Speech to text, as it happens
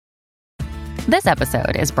This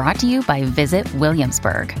episode is brought to you by Visit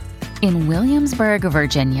Williamsburg. In Williamsburg,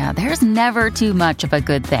 Virginia, there's never too much of a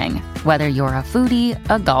good thing. Whether you're a foodie,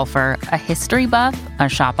 a golfer, a history buff, a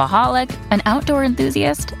shopaholic, an outdoor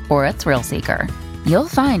enthusiast, or a thrill seeker, you'll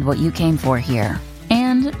find what you came for here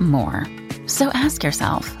and more. So ask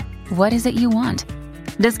yourself, what is it you want?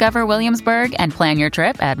 Discover Williamsburg and plan your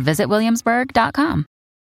trip at visitwilliamsburg.com.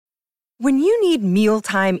 When you need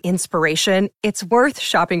mealtime inspiration, it's worth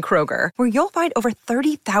shopping Kroger, where you'll find over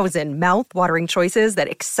 30,000 mouth-watering choices that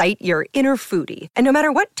excite your inner foodie. And no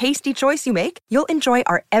matter what tasty choice you make, you'll enjoy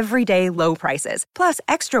our everyday low prices, plus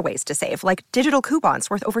extra ways to save, like digital coupons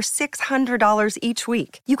worth over $600 each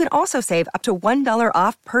week. You can also save up to $1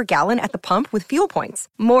 off per gallon at the pump with fuel points.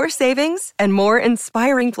 More savings and more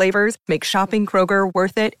inspiring flavors make shopping Kroger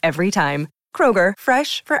worth it every time. Kroger,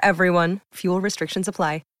 fresh for everyone. Fuel restrictions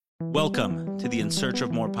apply. Welcome to the In Search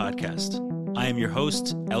of More podcast. I am your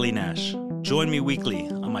host, Ellie Nash. Join me weekly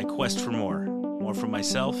on my quest for more from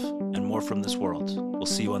myself and more from this world. We'll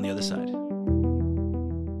see you on the other side.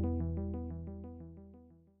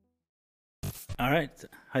 All right.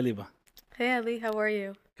 Hi, Liba. Hey, Ali. How are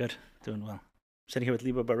you? Good. Doing well. I'm sitting here with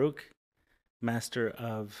Liba Barouk, Master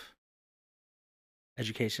of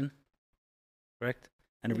Education, correct?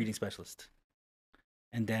 And a reading specialist.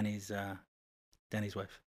 And Danny's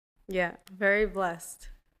wife. Yeah, very blessed.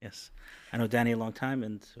 Yes. I know Danny a long time,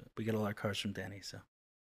 and we get all our cars from Danny, so.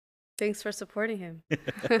 Thanks for supporting him.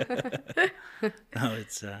 No,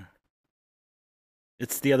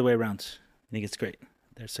 it's the other way around. I think it's great.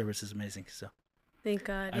 Their service is amazing, so. Thank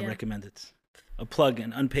God, I recommend it. A plug,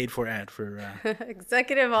 an unpaid for ad for...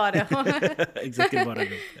 Executive Auto. Executive Auto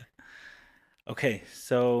Group. Yeah. Okay,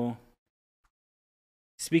 so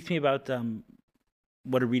speak to me about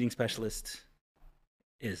what a reading specialist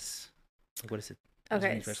is. What is it? What does a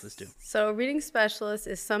reading specialist do? So a reading specialist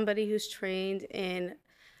is somebody who's trained in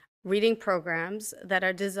reading programs that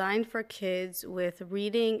are designed for kids with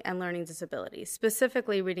reading and learning disabilities,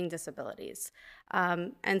 specifically reading disabilities.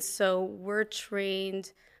 And so we're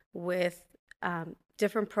trained with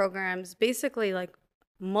different programs, basically like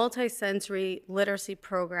multisensory literacy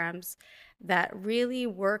programs that really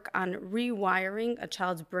work on rewiring a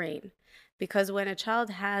child's brain. Because when a child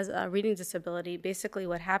has a reading disability, basically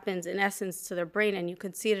what happens in essence to their brain, and you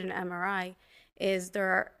can see it in an MRI, is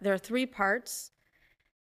there are three parts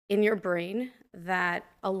in your brain that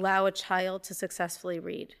allow a child to successfully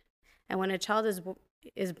read. And when a child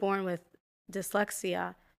is born with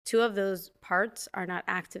dyslexia, two of those parts are not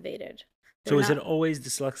activated. So is it always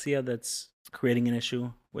dyslexia that's creating an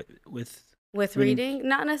issue with reading?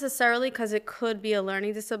 Not necessarily, because it could be a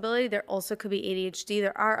learning disability. There also could be ADHD.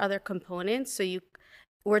 There are other components. So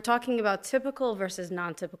we're talking about typical versus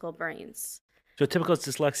non-typical brains. So typical is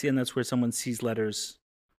dyslexia, and that's where someone sees letters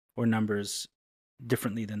or numbers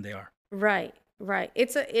differently than they are. Right.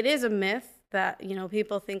 It is a myth that,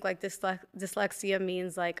 people think like dyslexia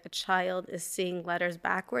means like a child is seeing letters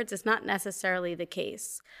backwards. It's not necessarily the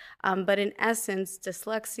case. But in essence,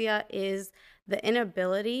 dyslexia is the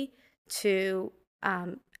inability to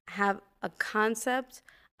have a concept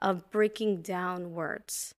of breaking down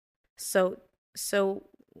words. So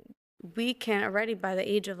we can already, by the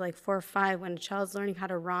age of like 4 or 5, when a child's learning how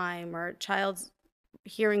to rhyme or a child's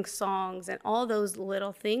hearing songs and all those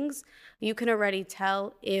little things, you can already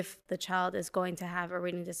tell if the child is going to have a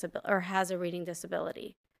reading disability or has a reading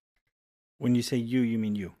disability. When you say you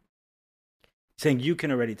mean you. Saying you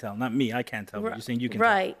can already tell, not me, I can't tell. But you're saying you can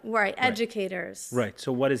tell. Right. Educators. Right.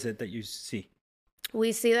 So what is it that you see?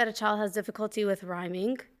 We see that a child has difficulty with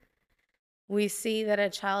rhyming. We see that a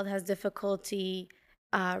child has difficulty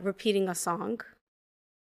repeating a song.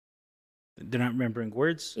 They're not remembering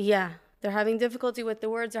words? Yeah. They're having difficulty with the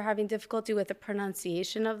words. They're having difficulty with the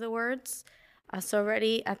pronunciation of the words. So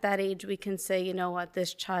already at that age, we can say, you know what,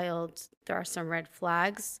 this child, there are some red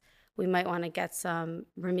flags. We might want to get some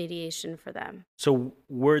remediation for them. So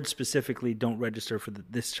words specifically don't register for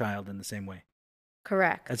this child in the same way?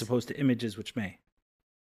 Correct. As opposed to images, which may?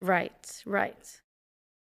 Right.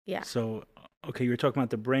 Yeah. So, okay, you were talking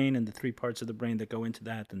about the brain and the three parts of the brain that go into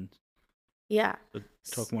that. And yeah.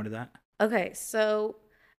 Talk more to that. Okay, so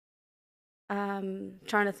trying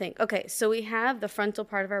to think. Okay, so we have the frontal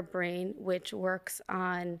part of our brain, which works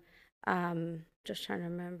on, just trying to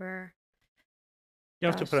remember. You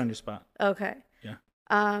have to put on your spot. Okay. Yeah.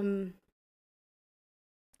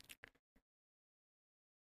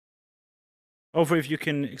 If you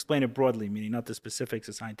can explain it broadly, meaning not the specifics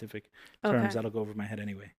of scientific terms, okay. That'll go over my head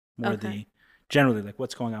anyway. More generally, like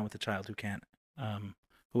what's going on with the child who can't,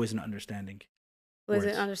 who isn't understanding. Who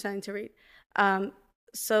isn't understanding to read.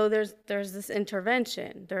 So there's this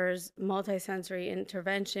intervention. There's multisensory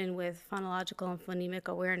intervention with phonological and phonemic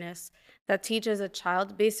awareness that teaches a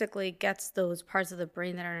child, basically gets those parts of the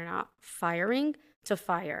brain that are not firing to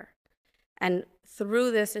fire. And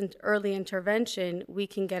through this early intervention, we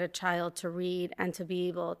can get a child to read and to be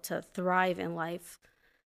able to thrive in life.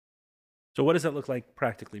 So what does that look like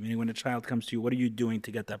practically? Meaning when a child comes to you, what are you doing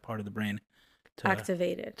to get that part of the brain to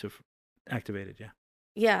Activated. Activated, yeah.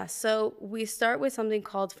 Yeah, so we start with something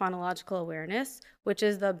called phonological awareness, which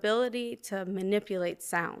is the ability to manipulate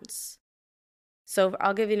sounds. So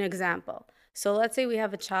I'll give you an example. So let's say we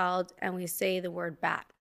have a child and we say the word bat,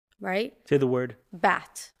 right? Say the word.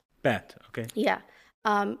 Bat. Bat, okay. Yeah.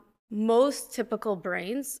 Most typical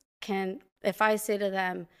brains can, if I say to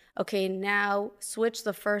them, okay, now switch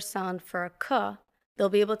the first sound for a k, they'll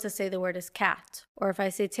be able to say the word is cat. Or if I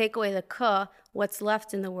say take away the k, what's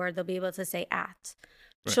left in the word, they'll be able to say at.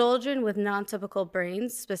 Right. Children with non-typical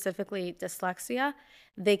brains, specifically dyslexia,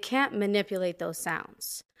 they can't manipulate those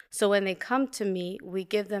sounds. So when they come to me, we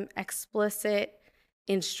give them explicit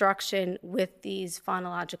instruction with these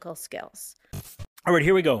phonological skills. All right,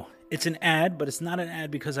 here we go. It's an ad, but it's not an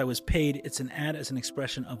ad because I was paid. It's an ad as an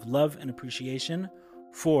expression of love and appreciation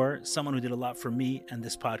for someone who did a lot for me and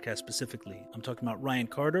this podcast specifically. I'm talking about Ryan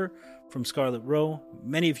Carter from Scarlet Row.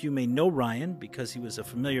 Many of you may know Ryan because he was a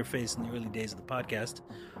familiar face in the early days of the podcast,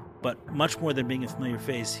 but much more than being a familiar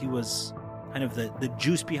face, he was kind of the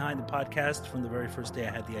juice behind the podcast from the very first day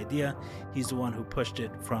I had the idea. He's the one who pushed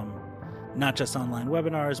it from not just online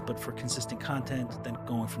webinars, but for consistent content, then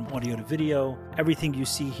going from audio to video. Everything you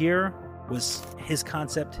see here was his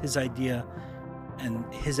concept, his idea, and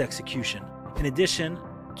his execution. In addition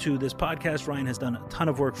to this podcast, Ryan has done a ton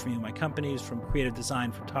of work for me in my companies, from creative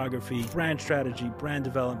design, photography, brand strategy, brand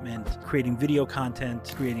development, creating video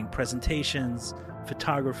content, creating presentations,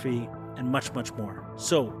 photography, and much, much more.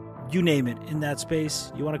 So you name it, in that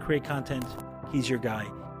space, you want to create content, he's your guy.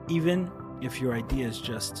 Even if your idea is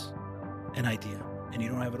just an idea and you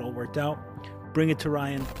don't have it all worked out, bring it to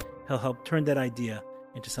Ryan. He'll help turn that idea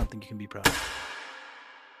into something you can be proud of.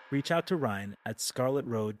 Reach out to Ryan at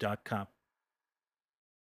scarletroad.com.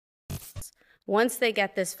 Once they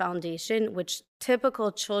get this foundation, which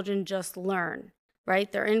typical children just learn,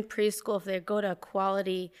 right? They're in preschool. If they go to a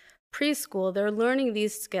quality preschool, they're learning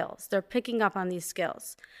these skills. They're picking up on these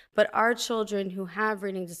skills. But our children who have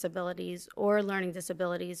reading disabilities or learning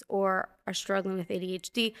disabilities or are struggling with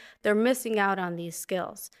ADHD, they're missing out on these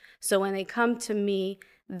skills. So when they come to me,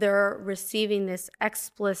 they're receiving this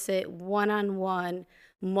explicit one-on-one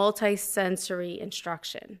multi-sensory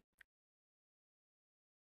instruction.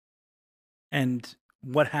 And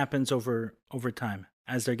what happens over time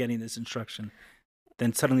as they're getting this instruction?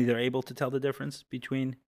 Then suddenly they're able to tell the difference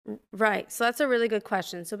between... Right. So that's a really good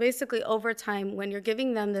question. So basically, over time, when you're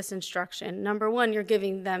giving them this instruction, number one, you're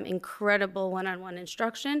giving them incredible one-on-one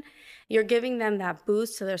instruction. You're giving them that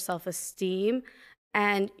boost to their self-esteem,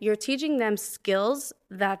 and you're teaching them skills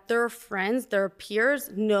that their friends, their peers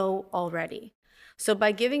know already. So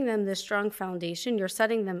by giving them this strong foundation, you're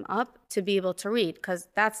setting them up to be able to read, because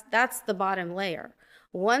that's the bottom layer.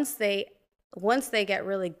 Once they get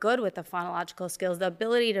really good with the phonological skills, the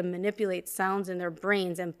ability to manipulate sounds in their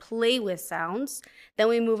brains and play with sounds, then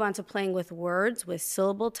we move on to playing with words, with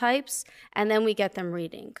syllable types, and then we get them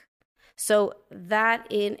reading. So that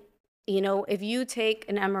if you take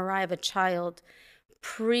an MRI of a child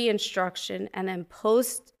pre-instruction and then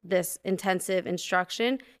post this intensive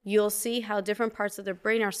instruction, you'll see how different parts of their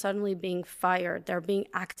brain are suddenly being fired. They're being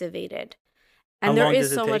activated. And there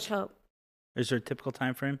is so much hope. Is there a typical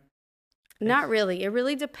time frame? Not really. It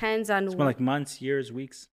really depends on... It's more like months, years,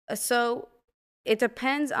 weeks? So it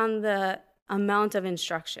depends on the amount of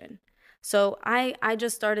instruction. So I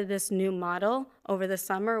just started this new model over the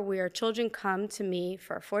summer where children come to me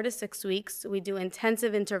for 4 to 6 weeks. We do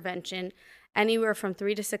intensive intervention, anywhere from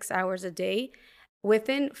 3 to 6 hours a day.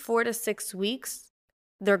 Within 4 to 6 weeks,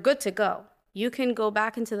 they're good to go. You can go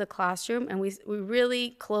back into the classroom, and we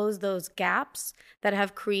really close those gaps that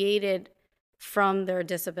have created from their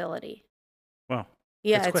disability. Wow.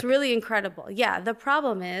 Yeah, it's really incredible. Yeah, the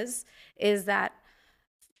problem is that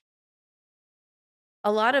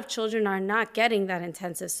a lot of children are not getting that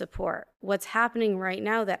intensive support. What's happening right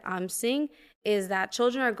now that I'm seeing is that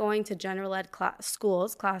children are going to general ed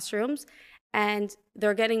classrooms, and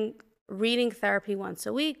they're getting reading therapy once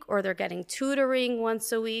a week, or they're getting tutoring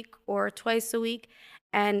once a week or twice a week.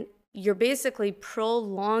 And you're basically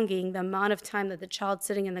prolonging the amount of time that the child's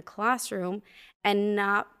sitting in the classroom and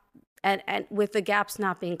not and with the gaps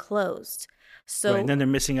not being closed. So right, and then they're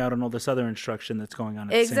missing out on all this other instruction that's going on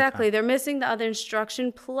at the same exactly. time. They're missing the other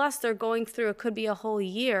instruction. Plus, they're going through, it could be a whole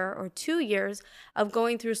year or 2 years of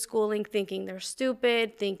going through schooling, thinking they're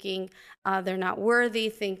stupid, thinking they're not worthy,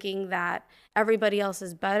 thinking that everybody else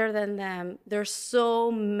is better than them. There's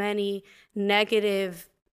so many negative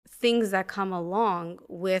things that come along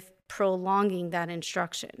with prolonging that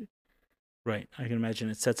instruction. Right. I can imagine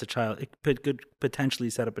it sets a child, it could potentially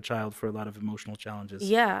set up a child for a lot of emotional challenges.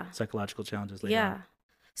 Yeah. Psychological challenges later on.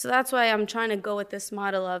 So that's why I'm trying to go with this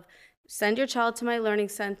model of send your child to my learning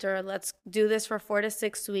center. Let's do this for 4 to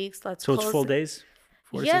 6 weeks. So it's full days?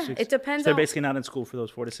 4 to 6 weeks? It depends. So they're basically not in school for those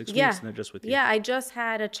 4 to 6 weeks, and they're just with you. Yeah, I just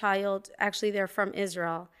had a child, actually they're from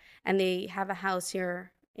Israel, and they have a house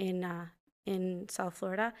here in South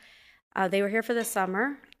Florida. They were here for the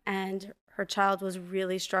summer, and her child was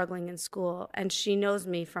really struggling in school, and she knows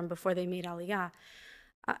me from before they made Aliyah.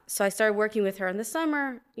 So I started working with her in the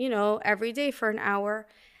summer, every day for an hour.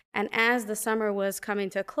 And as the summer was coming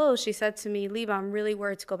to a close, she said to me, Liba, I'm really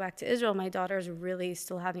worried to go back to Israel. My daughter's really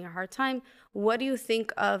still having a hard time. What do you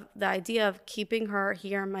think of the idea of keeping her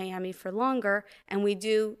here in Miami for longer? And we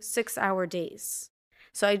do 6-hour days.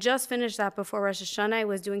 So I just finished that before Rosh Hashanah. I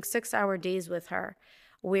was doing 6-hour days with her,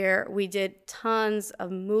 where we did tons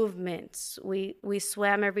of movements. We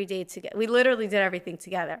swam every day together. We literally did everything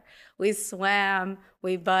together. We swam,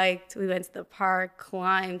 we biked, we went to the park,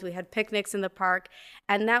 climbed, we had picnics in the park.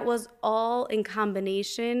 And that was all in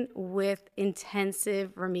combination with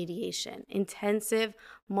intensive remediation, intensive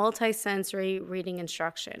multisensory reading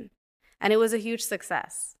instruction. And it was a huge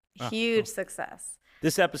success, huge success.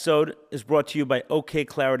 This episode is brought to you by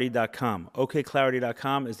OKClarity.com.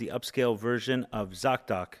 OKClarity.com is the upscale version of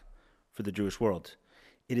ZocDoc for the Jewish world.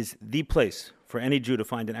 It is the place for any Jew to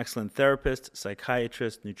find an excellent therapist,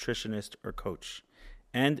 psychiatrist, nutritionist, or coach.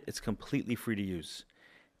 And it's completely free to use.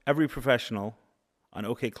 Every professional on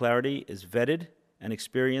OKClarity is vetted and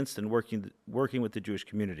experienced in working with the Jewish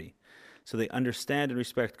community. So they understand and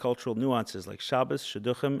respect cultural nuances like Shabbos,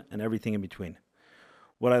 Shidduchim, and everything in between.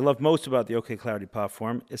 What I love most about the OK Clarity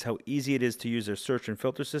platform is how easy it is to use their search and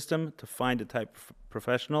filter system to find a type of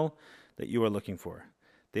professional that you are looking for.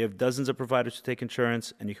 They have dozens of providers to take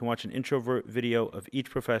insurance, and you can watch an intro video of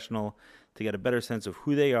each professional to get a better sense of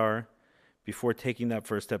who they are before taking that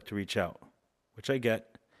first step to reach out, which I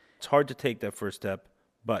get. It's hard to take that first step,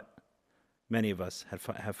 but many of us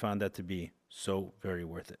have found that to be so very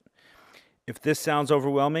worth it. If this sounds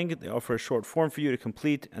overwhelming, they offer a short form for you to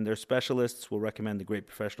complete, and their specialists will recommend the great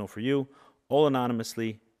professional for you, all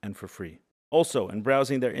anonymously and for free. Also, in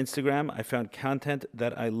browsing their Instagram, I found content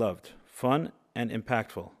that I loved, fun and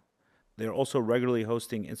impactful. They are also regularly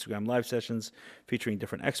hosting Instagram live sessions featuring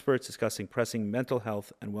different experts discussing pressing mental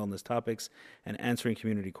health and wellness topics and answering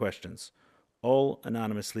community questions, all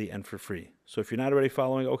anonymously and for free. So if you're not already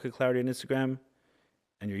following OK Clarity on Instagram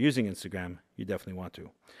and you're using Instagram, you definitely want to.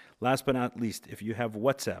 Last but not least, if you have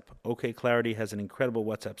WhatsApp, OK Clarity has an incredible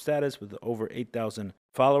WhatsApp status with over 8,000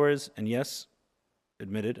 followers. And yes,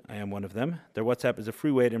 admitted, I am one of them. Their WhatsApp is a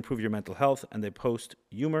free way to improve your mental health, and they post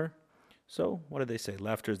humor. So what do they say?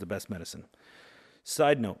 Laughter is the best medicine.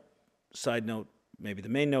 Side note, maybe the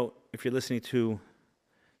main note, if you're listening to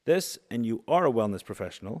this and you are a wellness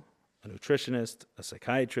professional, a nutritionist, a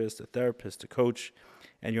psychiatrist, a therapist, a coach,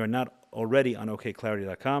 and you're not already on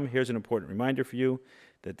OKClarity.com, here's an important reminder for you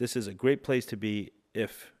that this is a great place to be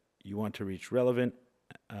if you want to reach relevant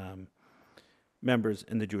members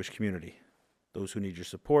in the Jewish community, those who need your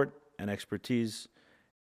support and expertise.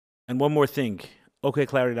 And one more thing,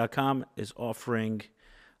 OKClarity.com is offering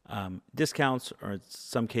discounts, or in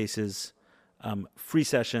some cases, free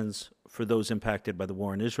sessions for those impacted by the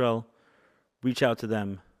war in Israel. Reach out to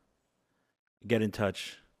them, get in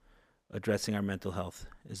touch. Addressing our mental health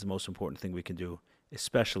is the most important thing we can do,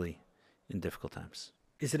 especially in difficult times.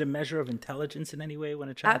 Is it a measure of intelligence in any way when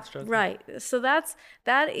a child's struggling? Right. So that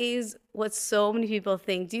is what so many people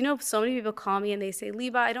think. Do you know, so many people call me and they say,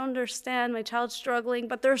 Liba, I don't understand, my child's struggling,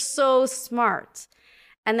 but they're so smart.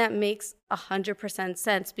 And that makes 100%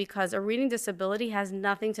 sense, because a reading disability has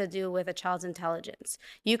nothing to do with a child's intelligence.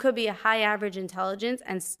 You could be a high average intelligence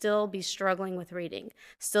and still be struggling with reading,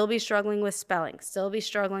 still be struggling with spelling, still be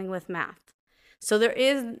struggling with math. So there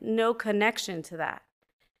is no connection to that.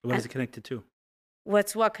 What is it connected to?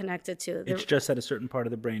 What's what connected to? It's just that a certain part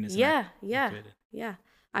of the brain is activated. Yeah.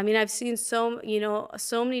 I mean, I've seen so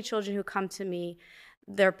many children who come to me,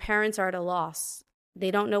 their parents are at a loss. They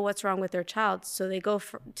don't know what's wrong with their child, so they go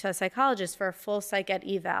to a psychologist for a full psych ed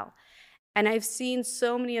eval. And I've seen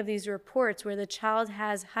so many of these reports where the child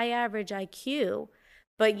has high average IQ,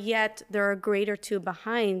 but yet they're a grade or two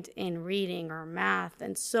behind in reading or math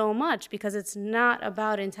and so much because it's not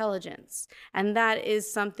about intelligence. And that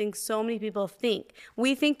is something so many people think.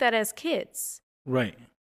 We think that as kids. Right.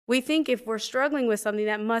 We think if we're struggling with something,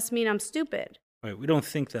 that must mean I'm stupid. Right. We don't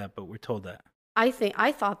think that, but we're told that. I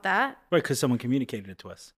thought that. Right, because someone communicated it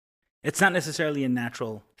to us. It's not necessarily a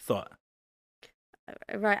natural thought.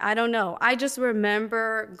 Right. I don't know. I just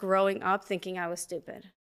remember growing up thinking I was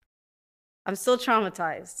stupid. I'm still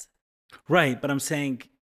traumatized. Right, but I'm saying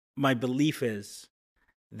my belief is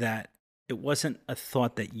that it wasn't a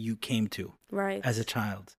thought that you came to as a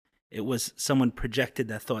child. It was someone projected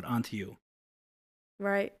that thought onto you.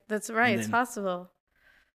 Right. That's right. It's possible.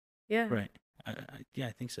 Yeah. Right. Yeah,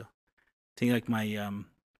 I think so. I think like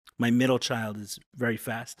my middle child is very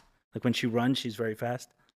fast. Like when she runs, she's very fast.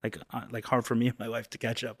 Like hard for me and my wife to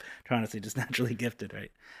catch up. They're honestly just naturally gifted,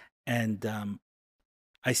 right? And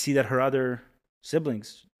I see that her other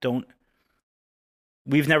siblings don't.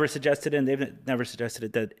 We've never suggested it, and they've never suggested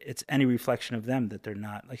it, that it's any reflection of them that they're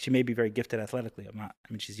not. Like, she may be very gifted athletically.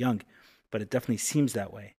 She's young, but it definitely seems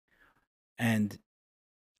that way. And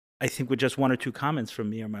I think with just one or two comments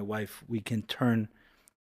from me or my wife, we can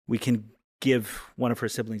give one of her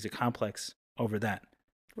siblings a complex over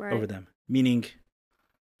them. Meaning,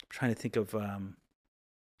 I'm trying to think of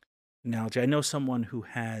analogy. I know someone who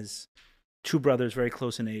has two brothers very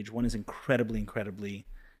close in age. One is incredibly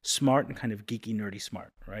smart and kind of geeky, nerdy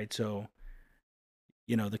smart, right? So,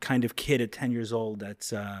 the kind of kid at 10 years old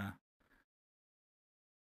that's,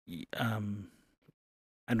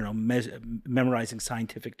 memorizing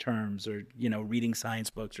scientific terms or, reading science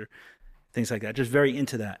books or things like that. Just very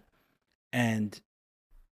into that. And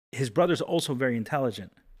his brother's also very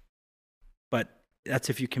intelligent, but that's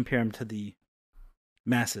if you compare him to the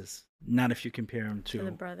masses, not if you compare him to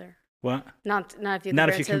the brother. What? Not if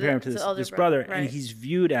you compare him to this brother. Right. And he's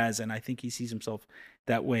viewed as, and I think he sees himself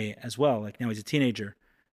that way as well. Like now he's a teenager,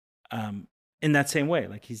 in that same way.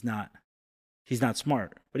 Like he's not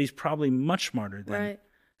smart, but he's probably much smarter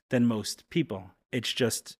than most people. It's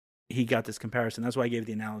just he got this comparison. That's why I gave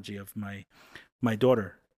the analogy of my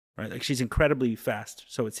daughter, right? Like she's incredibly fast,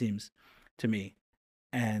 so it seems to me,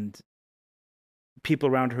 and people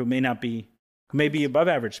around her who may be above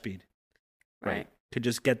average speed, right? Could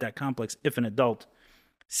just get that complex if an adult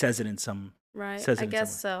says it in some I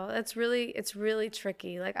guess so. It's really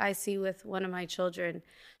tricky. Like I see with one of my children,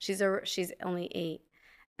 she's only 8,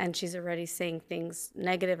 and she's already saying things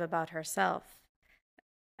negative about herself,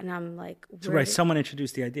 and I'm like, right. Someone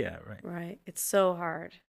introduced the idea, right? Right. It's so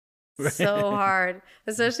hard, so hard,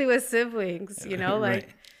 especially with siblings.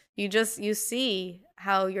 Like you see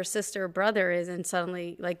how your sister or brother is, and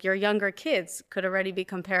suddenly like your younger kids could already be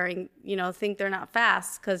comparing, think they're not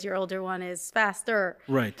fast because your older one is faster.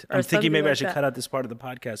 Right. I'm thinking maybe I should cut out this part of the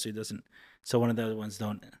podcast so one of the other ones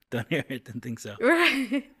don't hear it and think so.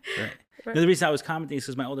 Right. Right. The reason I was commenting is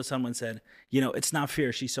because my oldest son once said, it's not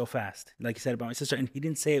fair, she's so fast, like he said about my sister, and he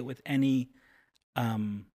didn't say it with any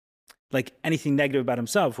like anything negative about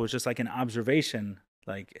himself. It was just like an observation,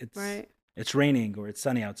 like it's raining or it's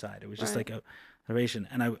sunny outside. It was just like a observation.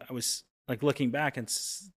 And I was like looking back and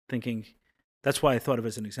thinking, that's why I thought of it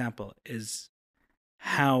as an example, is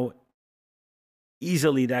how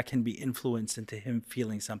easily that can be influenced into him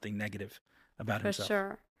feeling something negative about himself. For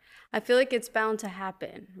sure. I feel like it's bound to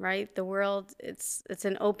happen, right? The world, it's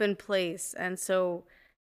an open place. And so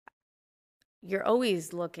you're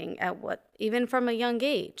always looking at even from a young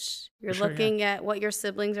age, you're looking at what your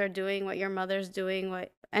siblings are doing, what your mother's doing,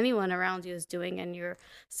 what anyone around you is doing, and you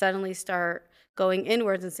suddenly start going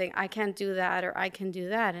inwards and saying, I can't do that, or I can do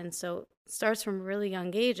that. And so it starts from a really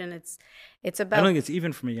young age, and it's about... I don't think it's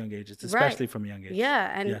even from a young age. It's especially from a young age.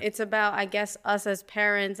 Yeah, and it's about, I guess, us as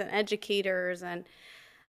parents and educators and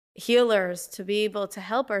healers to be able to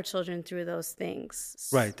help our children through those things.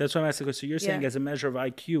 Right. That's what I'm asking. So you're saying as a measure of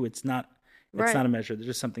IQ, it's not a measure. There's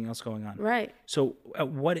just something else going on. Right. So at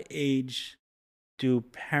what age do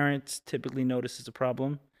parents typically notice it's a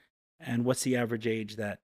problem? And what's the average age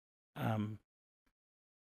that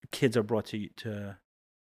kids are brought to you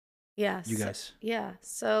guys? Yeah.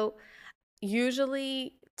 So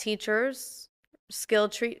usually teachers,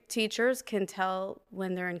 skilled teachers can tell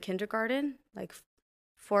when they're in kindergarten, like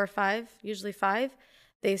 4 or 5, usually 5.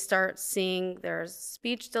 They start seeing there's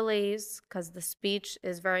speech delays because the speech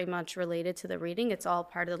is very much related to the reading. It's all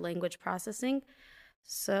part of the language processing.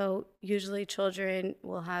 So usually children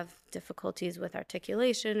will have difficulties with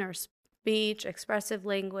articulation or speech, expressive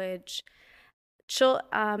language.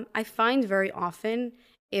 I find very often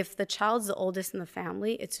if the child's the oldest in the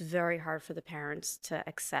family, it's very hard for the parents to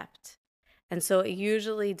accept. And so it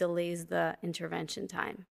usually delays the intervention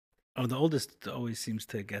time. Oh, the oldest always seems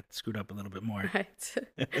to get screwed up a little bit more. Right.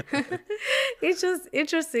 It's just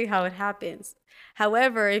interesting how it happens.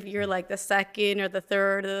 However, if you're like the second or the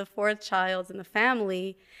third or the fourth child in the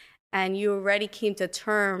family, and you already came to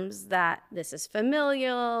terms that this is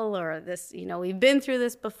familial or this, we've been through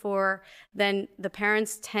this before, then the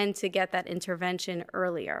parents tend to get that intervention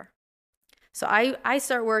earlier. So I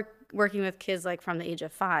start working with kids like from the age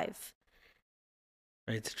of 5.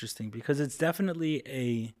 Right, it's interesting because it's definitely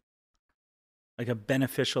a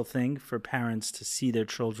beneficial thing for parents to see their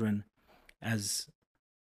children as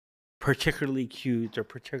particularly cute or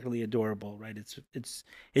particularly adorable, right? It's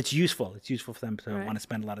useful. It's useful for them to want to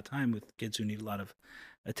spend a lot of time with kids who need a lot of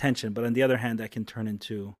attention. But on the other hand, that can turn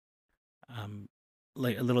into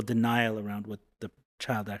like a little denial around what the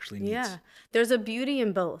child actually needs. Yeah, there's a beauty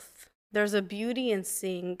in both. There's a beauty in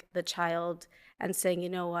seeing the child and saying, you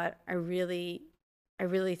know what, I really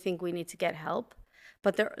think we need to get help.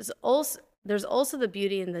 But there's also the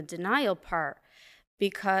beauty in the denial part,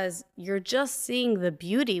 because you're just seeing the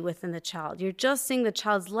beauty within the child. You're just seeing the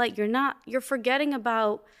child's light. You're forgetting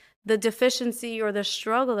about the deficiency or the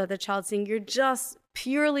struggle that the child's seeing. You're just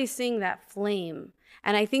purely seeing that flame.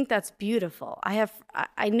 And I think that's beautiful.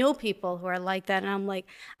 I know people who are like that, and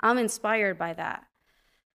I'm inspired by that.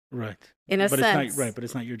 Right. In a sense. It's not right, but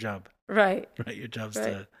it's not your job. Right. Right. Your job's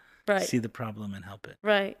right. to see the problem and help it.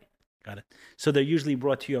 Right. Got it. So they're usually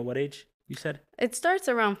brought to you at what age, you said? It starts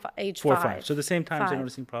around age 4 5. or 5. So the same time they're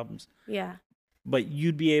noticing problems. Yeah. But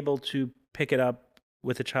you'd be able to pick it up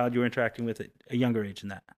with a child you're interacting with at a younger age than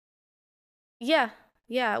that. Yeah.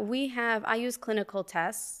 Yeah. I use clinical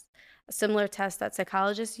tests, a similar test that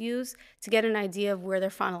psychologists use to get an idea of where their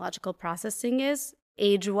phonological processing is,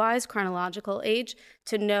 age-wise, chronological age,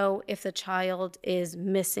 to know if the child is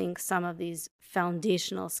missing some of these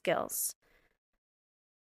foundational skills.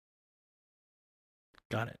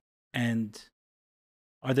 Got it. And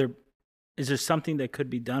is there something that could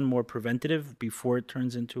be done more preventative before it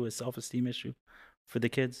turns into a self-esteem issue for the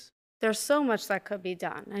kids? There's so much that could be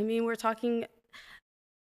done. I mean, we're talking,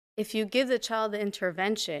 if you give the child the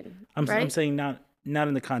intervention, I'm saying not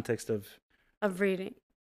in the context of reading.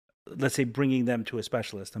 Let's say bringing them to a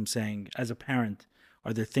specialist. I'm saying as a parent,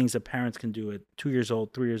 are there things that parents can do at 2 years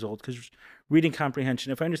old, 3 years old? Because reading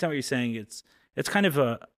comprehension, if I understand what you're saying, it's kind of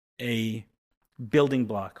a building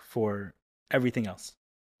block for everything else,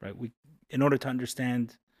 right? In order to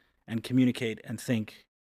understand and communicate and think,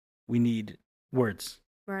 we need words.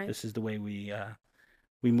 Right. This is the way we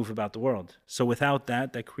move about the world. So without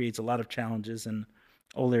that creates a lot of challenges in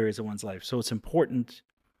all areas of one's life. So it's important.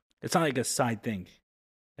 It's not like a side thing.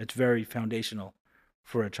 It's very foundational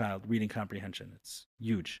for a child, reading comprehension. It's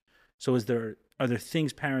huge. So are there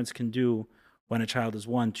things parents can do when a child is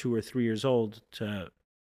 1, 2, or 3 years old to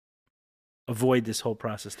avoid this whole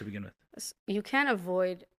process to begin with? You can't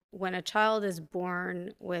avoid, when a child is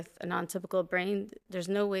born with a non-typical brain, there's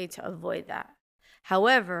no way to avoid that.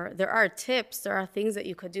 However, there are tips, there are things that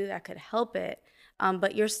you could do that could help it,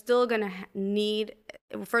 but you're still going to need,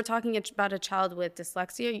 if we're talking about a child with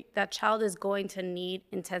dyslexia, that child is going to need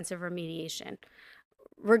intensive remediation,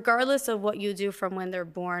 regardless of what you do from when they're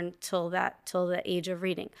born till the age of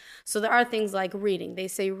reading. So there are things like reading. They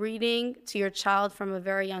say reading to your child from a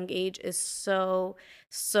very young age is so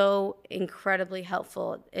incredibly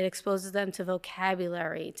helpful. It exposes them to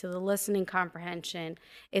vocabulary, to the listening comprehension.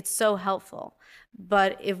 It's so helpful.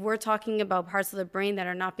 But if we're talking about parts of the brain that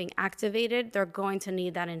are not being activated, they're going to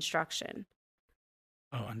need that instruction.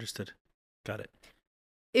 Oh, understood. Got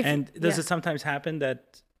it. Does it sometimes happen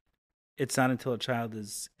that it's not until a child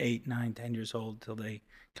is 8, 9, 10 years old till they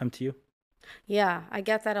come to you? Yeah, I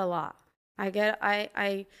get that a lot.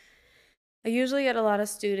 I usually get a lot of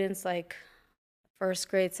students like first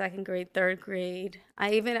grade, second grade, third grade.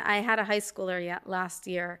 I had a high schooler last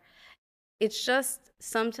year. It's just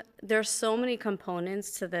there's so many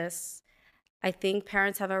components to this. I think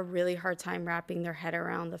parents have a really hard time wrapping their head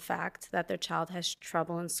around the fact that their child has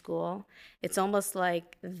trouble in school. It's almost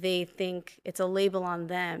like they think it's a label on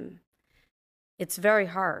them. It's very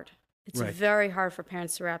hard. It's very hard for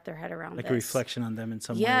parents to wrap their head around like this. A reflection on them in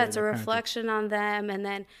some way. Yeah, it's a reflection on them. And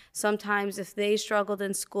then sometimes if they struggled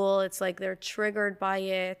in school, it's like they're triggered by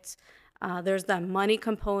it. There's that money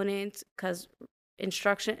component, because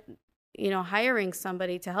instruction, hiring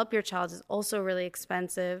somebody to help your child is also really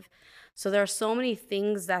expensive. So there are so many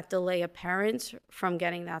things that delay a parent from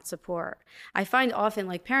getting that support. I find often,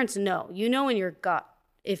 like, parents know in your gut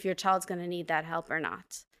if your child's going to need that help or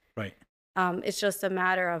not. Right. It's just a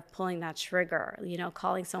matter of pulling that trigger,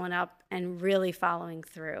 calling someone up and really following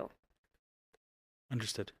through.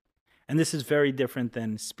 Understood. And this is very different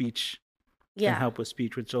than speech Yeah. and help with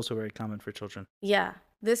speech, which is also very common for children. Yeah.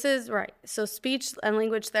 This is right. So speech and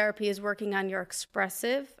language therapy is working on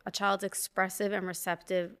a child's expressive and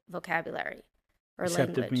receptive vocabulary or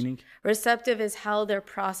Receptive language. meaning? Receptive is how they're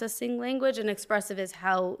processing language, and expressive is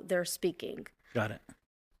how they're speaking. Got it.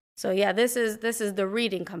 So yeah, this is the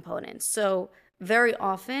reading component. So very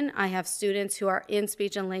often I have students who are in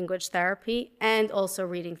speech and language therapy and also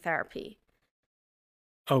reading therapy.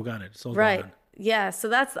 Oh, got it. It's all Right. going on. Yeah. So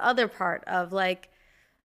that's the other part of like,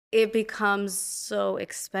 it becomes so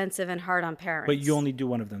expensive and hard on parents. But you only do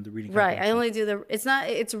one of them, the reading Right. I comprehension. only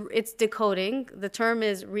do it's decoding. The term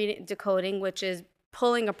is reading decoding, which is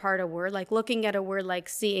pulling apart a word, like looking at a word like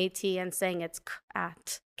CAT and saying it's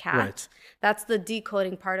cat. Right. That's the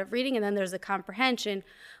decoding part of reading. And then there's the comprehension,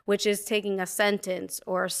 which is taking a sentence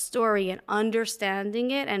or a story and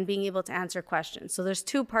understanding it and being able to answer questions. So there's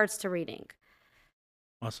two parts to reading.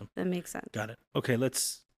 Awesome. That makes sense. Got it. Okay,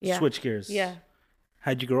 let's Yeah. switch gears. Yeah.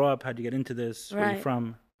 How'd you grow up? How'd you get into this? Where are you Right.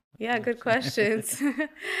 from? Yeah, good questions.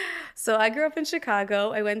 So I grew up in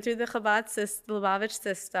Chicago. I went through the Lubavitch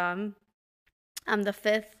system. I'm the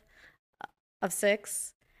fifth of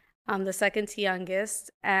six. I'm the second to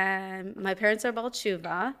youngest. And my parents are Baal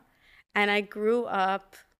Tshuva. And I grew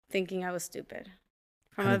up thinking I was stupid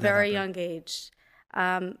from How a did that very happen? young age.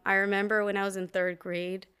 I remember when I was in third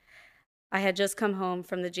grade, I had just come home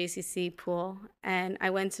from the JCC pool, and I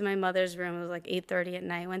went to my mother's room. It was like 8:30 at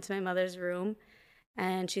night. I went to my mother's room,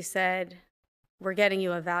 and she said, "We're getting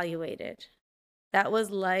you evaluated." That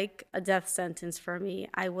was like a death sentence for me.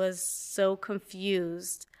 I was so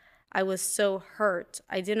confused. I was so hurt.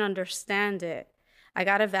 I didn't understand it. I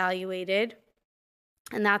got evaluated,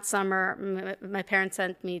 and that summer, my parents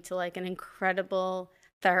sent me to like an incredible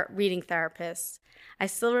reading therapist. I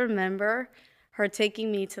still remember her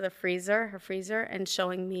taking me to her freezer, and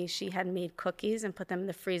showing me she had made cookies and put them in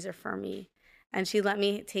the freezer for me. And she let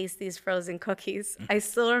me taste these frozen cookies. I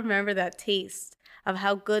still remember that taste of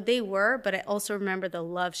how good they were, but I also remember the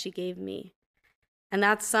love she gave me. And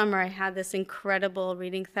that summer, I had this incredible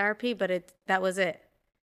reading therapy, but that was it.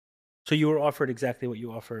 So you were offered exactly what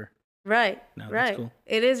you offer. Right, No, that's right. cool.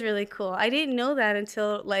 It is really cool. I didn't know that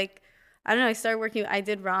until like, I don't know, I started working, I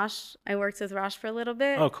did Rosh. I worked with Rosh for a little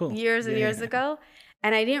bit. Oh, cool. Years and Yeah, years yeah. ago.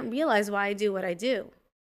 And I didn't realize why I do what I do.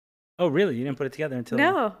 Oh, really? You didn't put it together until...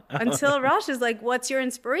 No, Oh. until Rosh is like, "What's your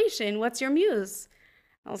inspiration? What's your muse?"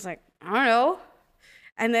 I was like, "I don't know."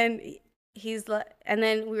 And then and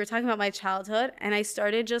then we were talking about my childhood, and I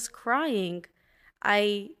started just crying.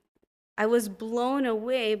 I was blown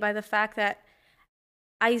away by the fact that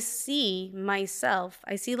I see myself.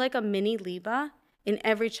 I see like a mini Liba in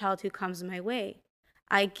every child who comes my way.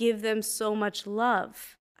 I give them so much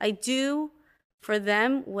love. I do for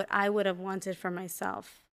them what I would have wanted for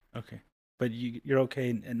myself. Okay. But you're okay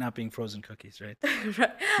at not being frozen cookies, right?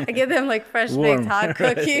 Right. I give them like fresh Warm. baked hot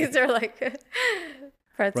cookies or like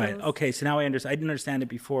pretzels. Right. Okay. So now I understand. I didn't understand it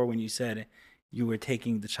before when you said you were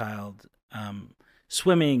taking the child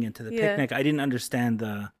swimming and to the Yeah. picnic. I didn't understand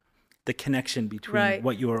the connection between Right.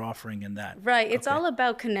 what you were offering and that. Right. It's Okay. all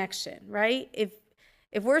about connection, right? If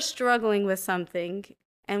we're struggling with something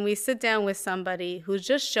and we sit down with somebody who's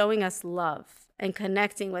just showing us love and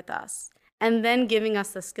connecting with us and then giving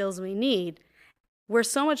us the skills we need, we're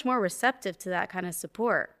so much more receptive to that kind of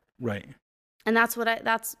support. Right. And that's what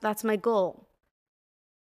that's my goal.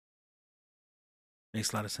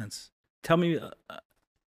 Makes a lot of sense. Tell me,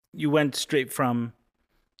 you went straight from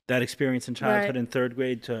that experience in childhood Right. in third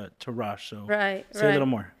grade to Rosh. So Right. say a little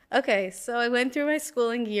more. Okay, so I went through my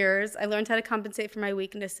schooling years. I learned how to compensate for my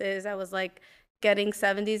weaknesses. I was like getting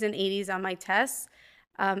 70s and 80s on my tests.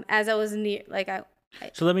 As I was near, like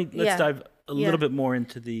So let's Yeah. dive a Yeah. little bit more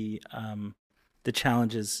into the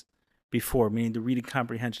challenges before, meaning the reading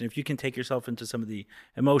comprehension. If you can take yourself into some of the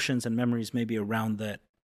emotions and memories maybe around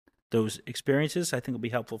those experiences, I think will be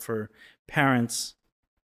helpful for parents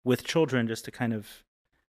with children just to kind of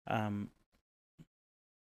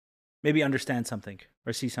maybe understand something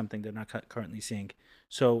or see something they're not currently seeing.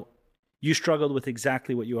 So you struggled with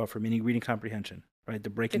exactly what you offer, meaning reading comprehension, right? The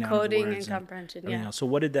breaking down of decoding words and comprehension. everything Yeah. else. So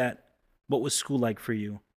what was school like for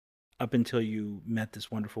you up until you met this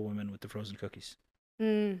wonderful woman with the frozen cookies?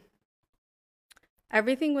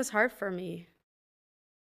 Everything was hard for me.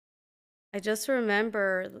 I just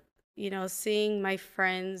remember, seeing my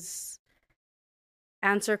friends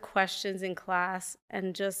answer questions in class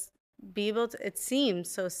and just be able to, it seemed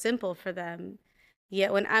so simple for them.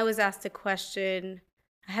 Yet when I was asked a question,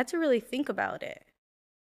 I had to really think about it.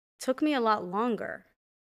 It took me a lot longer.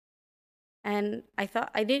 And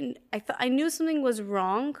I knew something was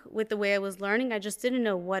wrong with the way I was learning. I just didn't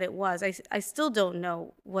know what it was. I still don't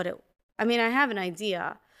know I mean, I have an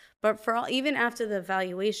idea, but even after the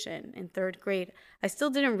evaluation in third grade, I still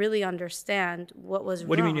didn't really understand what was wrong.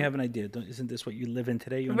 What do you mean you have an idea? Isn't this what you live in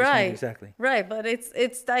today? You understand exactly. Right, but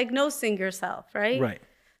it's diagnosing yourself, right? Right.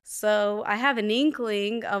 So I have an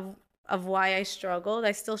inkling of why I struggled.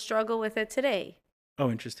 I still struggle with it today. Oh,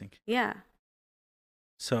 interesting. Yeah.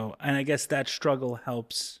 So, and I guess that struggle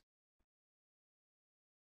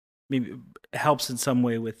maybe helps in some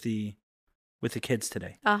way with the kids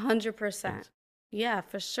today. 100%. Yeah,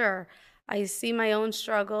 for sure. I see my own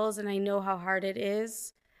struggles and I know how hard it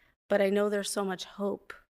is, but I know there's so much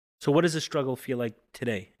hope. So what does the struggle feel like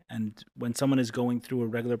today? And when someone is going through a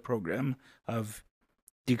regular program of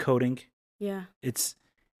decoding, yeah, it's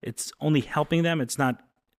only helping them. It's not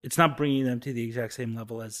bringing them to the exact same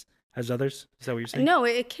level as others. Is that what you're saying? No,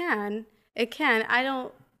 it can.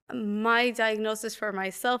 My diagnosis for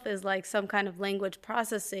myself is like some kind of language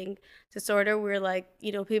processing disorder where, like,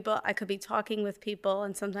 I could be talking with people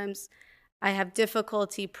and sometimes I have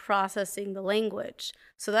difficulty processing the language.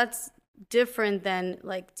 So that's different than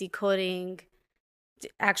like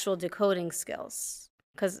actual decoding skills,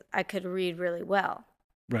 because I could read really well.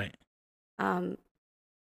 Right. Gotcha.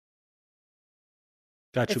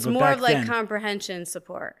 It's but more of like comprehension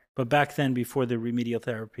support. But back then, before the remedial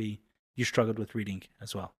therapy, you struggled with reading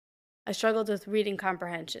as well. I struggled with reading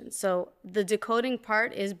comprehension. So the decoding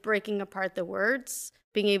part is breaking apart the words,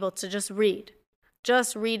 being able to just read.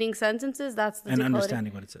 Just reading sentences, that's the decoding. And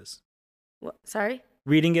understanding what it says. What? Sorry?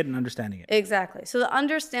 Reading it and understanding it. Exactly. So the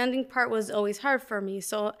understanding part was always hard for me.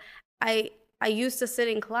 So I used to sit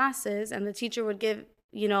in classes and the teacher would give,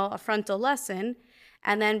 a frontal lesson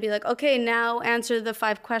and then be like, okay, now answer the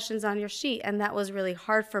 5 questions on your sheet. And that was really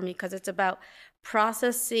hard for me because it's about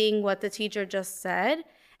processing what the teacher just said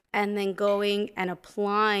and then going and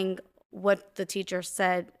applying what the teacher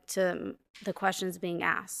said to the questions being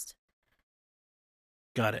asked.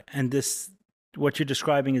 Got it. And what you're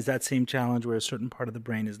describing is that same challenge where a certain part of the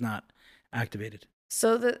brain is not activated.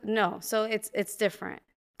 So it's different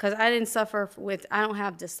because I didn't suffer I don't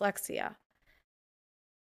have dyslexia.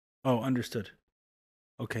 Oh, understood.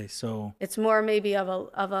 Okay, so it's more maybe of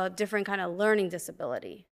a different kind of learning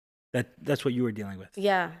disability. That's what you were dealing with.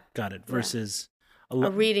 Yeah. Got it. Versus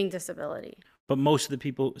a reading disability. But most of the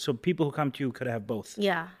people who come to you could have both.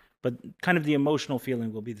 Yeah. But kind of the emotional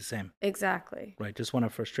feeling will be the same. Exactly. Right. Just one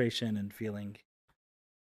of frustration and feeling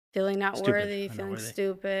not stupid, worthy, feeling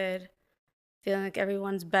stupid, feeling like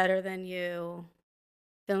everyone's better than you,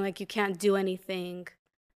 feeling like you can't do anything.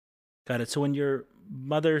 Got it. So when your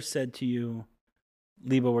mother said to you,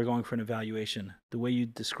 Liba, we're going for an evaluation, the way you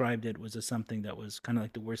described it was something that was kind of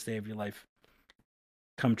like the worst day of your life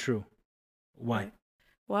come true. Why?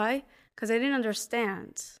 Why? Because I didn't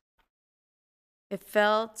understand. It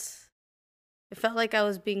felt like I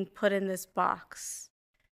was being put in this box.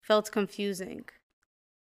 It felt confusing. It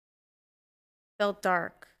felt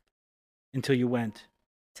dark. Until you went.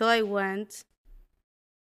 Till I went.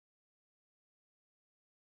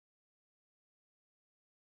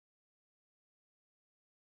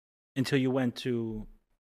 Until you went to,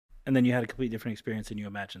 and then you had a completely different experience than you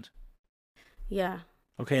imagined. Yeah.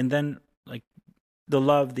 Okay, and then like the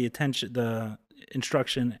love, the attention, the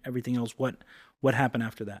instruction, everything else, what happened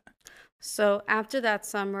after that? So after that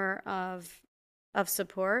summer of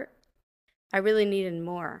support, I really needed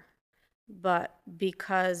more. But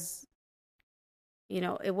because,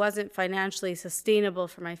 it wasn't financially sustainable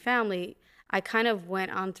for my family, I kind of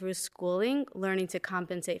went on through schooling, learning to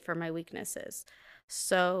compensate for my weaknesses.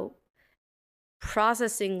 So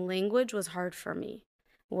processing language was hard for me.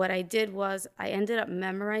 What I did was I ended up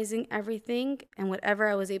memorizing everything, and whatever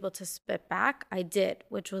I was able to spit back, I did,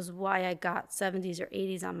 which was why I got 70s or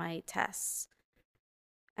 80s on my tests.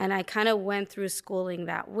 And I kind of went through schooling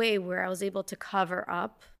that way where I was able to cover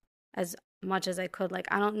up as much as I could. Like,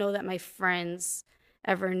 I don't know that my friends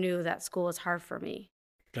ever knew that school was hard for me.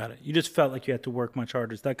 Got it. You just felt like you had to work much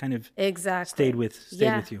harder. So that kind of exactly stayed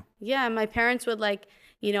with you. Yeah, my parents would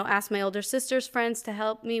ask my older sister's friends to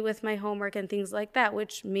help me with my homework and things like that,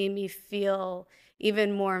 which made me feel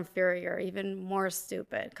even more inferior, even more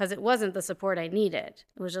stupid, because it wasn't the support I needed.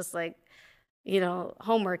 It was just like,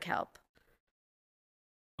 homework help.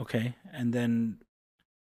 Okay. And then,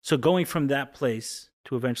 so going from that place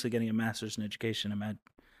to eventually getting a master's in education, I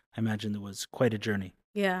imagine there was quite a journey.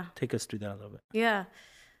 Yeah. Take us through that a little bit. Yeah.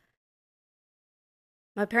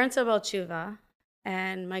 My parents are Baal Tshuva,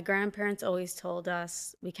 and my grandparents always told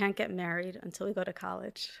us we can't get married until we go to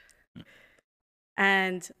college.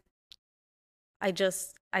 And I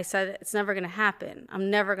just I said, it's never going to happen. I'm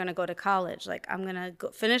never going to go to college. Like, I'm going to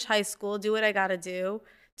go finish high school, do what I got to do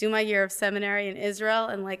my year of seminary in Israel,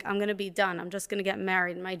 and like, I'm going to be done. I'm just going to get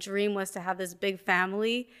married. My dream was to have this big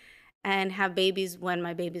family and have babies when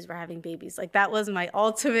my babies were having babies. Like, that was my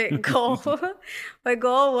ultimate goal. My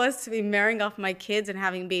goal was to be marrying off my kids and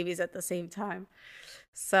having babies at the same time.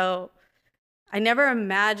 So I never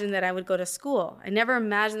imagined that I would go to school. I never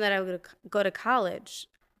imagined that I would go to college.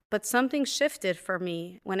 But something shifted for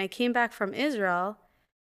me when I came back from Israel.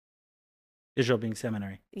 Israel being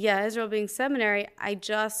seminary. Yeah, Israel being seminary. I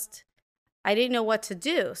didn't know what to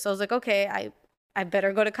do. So I was like, okay, I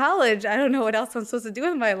better go to college. I don't know what else I'm supposed to do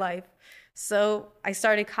with my life. So I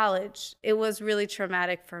started college. It was really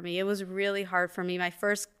traumatic for me. It was really hard for me. My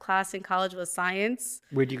first class in college was science.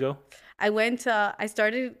 Where'd you go? I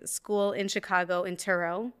started school in Chicago, in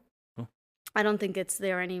Turo. Oh. I don't think it's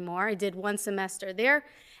there anymore. I did one semester there.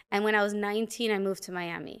 And when I was 19, I moved to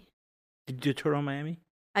Miami. Did you do Turo, Miami?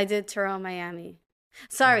 I did Turo, Miami.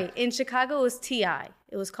 Sorry, in Chicago it was TI.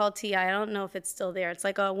 It was called TI. I don't know if it's still there. It's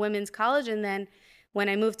like a women's college. And then when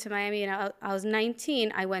I moved to Miami and I was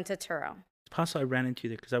 19, I went to Turo. It's possible I ran into you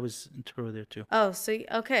there because I was in Turo there too. Oh, so,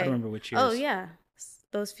 okay. I don't remember which years. Oh, yeah.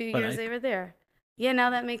 Those few years they were there. Yeah, now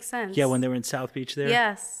that makes sense. Yeah, when they were in South Beach there?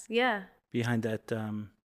 Yes, yeah. Behind that...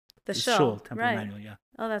 the shul, Temple right. Manual, yeah.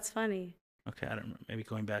 Oh, that's funny. Okay, I don't remember. Maybe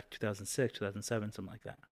going back 2006, 2007, something like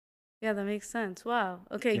that. Yeah, that makes sense. Wow.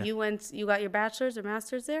 Okay, Yeah. you got your bachelor's or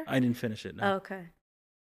master's there? I didn't finish it, no. Oh, okay.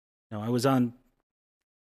 No, I was on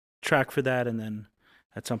track for that, and then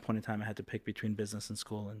at some point in time I had to pick between business and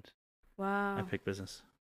school, and Wow. I picked business.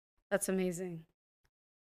 That's amazing.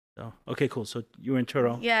 So, okay, cool. So you were in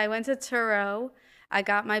Turo. Yeah, I went to Turo. I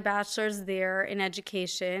got my bachelor's there in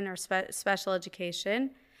education or special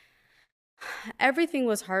education. Everything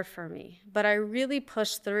was hard for me, but I really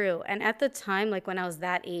pushed through. And at the time, like when I was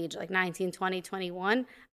that age, like 19, 20, 21,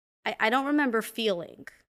 I don't remember feeling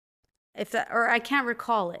or I can't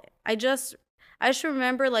recall it. I just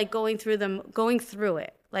remember like going through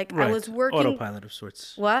it. Like Right. I was working. Autopilot of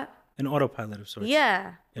sorts. What? An autopilot of sorts.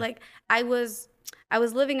 Yeah. Yeah. Like I was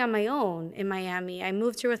living on my own in Miami. I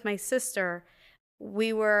moved here with my sister.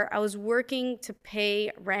 I was working to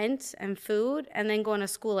pay rent and food and then going to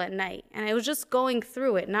school at night. And I was just going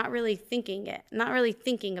through it, not really thinking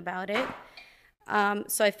about it.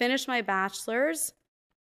 So I finished my bachelor's.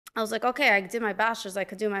 I was like, okay, I did my bachelor's, I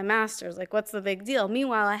could do my master's. Like, what's the big deal?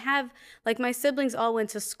 Meanwhile, I have, like, my siblings all went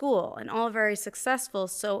to school and all very successful.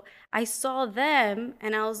 So I saw them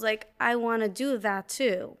and I was like, I want to do that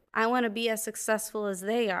too. I want to be as successful as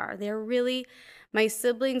they are. My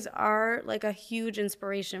siblings are like a huge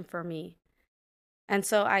inspiration for me. And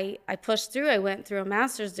so I pushed through. I went through a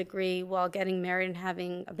master's degree while getting married and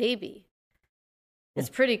having a baby. It's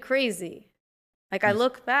pretty crazy. Like, I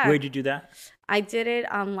look back. Where'd you do that? I did it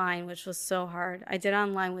online, which was so hard. I did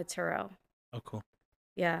online with Turo. Oh, cool.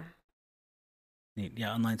 Yeah. Neat.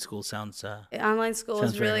 Yeah, online school sounds... Online school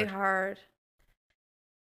sounds was very really hard.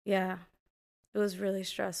 Yeah. It was really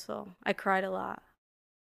stressful. I cried a lot.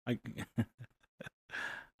 I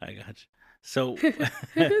got you. So...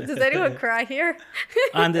 Does anyone cry here?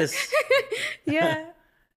 On this... Yeah.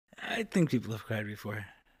 I think people have cried before.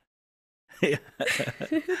 Yeah.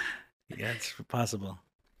 Yeah, it's possible.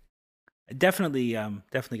 I definitely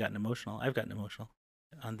gotten emotional. I've gotten emotional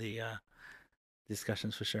on the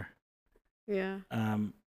discussions for sure. Yeah.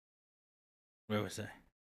 Where was I?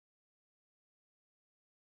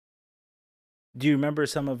 Do you remember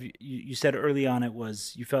some of you said early on it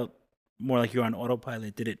was you felt more like you were on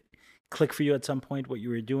autopilot. Did it click for you at some point what you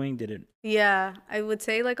were doing? Did it? Yeah, I would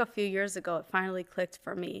say like a few years ago it finally clicked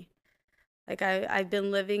for me. Like I've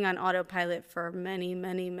been living on autopilot for many,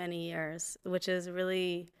 many, many years, which is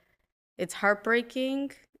really, it's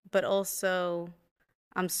heartbreaking, but also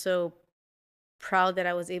I'm so proud that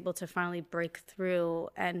I was able to finally break through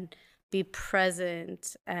and be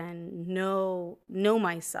present and know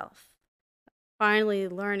myself. Finally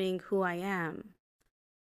learning who I am.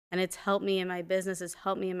 And it's helped me in my business, it's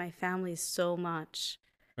helped me in my family so much.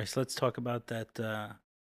 Right, so let's talk about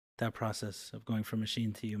that process of going from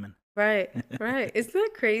machine to human. Right. Isn't that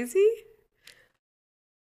crazy?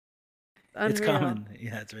 Unreal. It's common.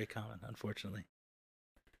 Yeah, it's very common, unfortunately.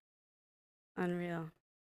 Unreal.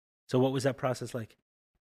 So what was that process like?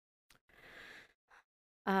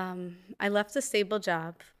 I left a stable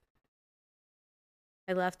job.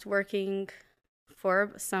 I left working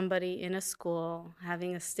for somebody in a school,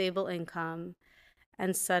 having a stable income,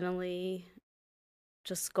 and suddenly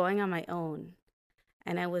just going on my own.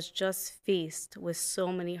 And I was just faced with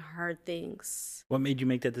so many hard things. What made you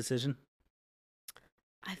make that decision?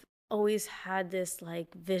 always had this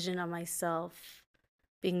like vision of myself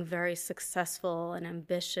being very successful and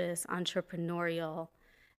ambitious, entrepreneurial.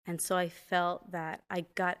 And so I felt that I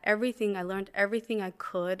learned everything I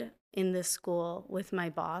could in this school with my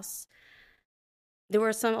boss. There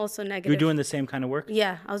were some also negative. You were doing the same kind of work?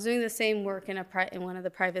 Yeah, I was doing the same work in one of the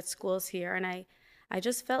private schools here, and I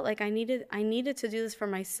just felt like I needed to do this for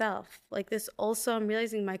myself. Like this also, I'm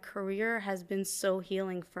realizing my career has been so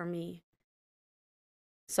healing for me.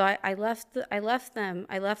 So I left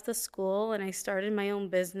the school, and I started my own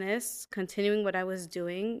business, continuing what I was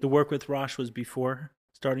doing. The work with Rosh was before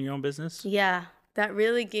starting your own business? Yeah, that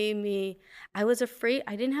really gave me, I was afraid,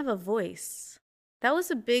 I didn't have a voice. That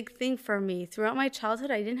was a big thing for me. Throughout my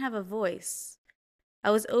childhood, I didn't have a voice.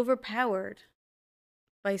 I was overpowered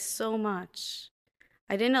by so much.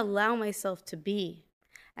 I didn't allow myself to be.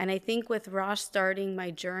 And I think with Rosh starting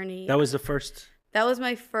my journey, that was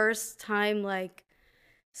my first time like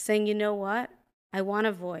saying, you know what? I want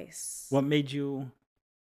a voice. What made you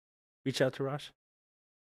reach out to Rosh?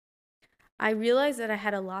 I realized that I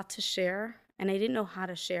had a lot to share, and I didn't know how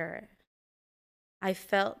to share it. I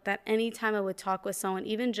felt that anytime I would talk with someone,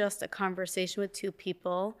 even just a conversation with two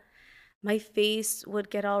people, my face would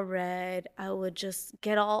get all red. I would just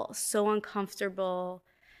get all so uncomfortable.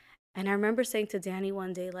 And I remember saying to Danny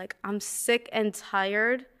one day, like, I'm sick and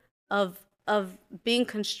tired of being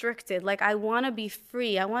constricted. Like, I want to be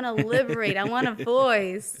free. I want to liberate. I want a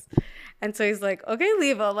voice. And so he's like, okay,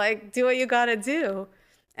 Liba, like, do what you got to do.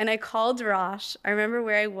 And I called Rosh. I remember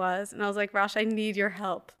where I was. And I was like, Rosh, I need your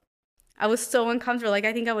help. I was so uncomfortable. Like,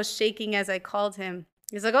 I think I was shaking as I called him.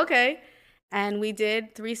 He's like, okay. And we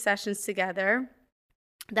did 3 sessions together.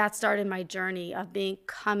 That started my journey of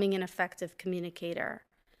becoming an effective communicator.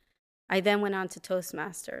 I then went on to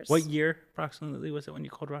Toastmasters. What year approximately was it when you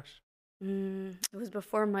called Rosh? It was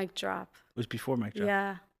before Mic Drop. It was before Mic Drop?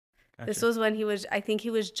 Yeah. Gotcha. This was when I think he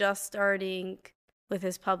was just starting with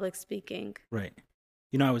his public speaking. Right.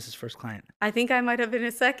 You know, I was his first client. I think I might have been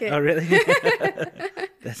his second. Oh, really?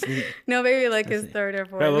 That's neat. No, maybe like his third or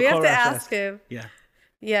fourth. Right, we have to ask him. Yeah.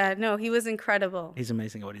 Yeah, no, he was incredible. He's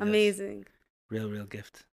amazing at what he does. Amazing. Real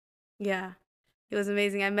gift. Yeah. He was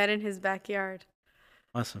amazing. I met in his backyard.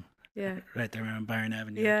 Awesome. Yeah. Right there around Byron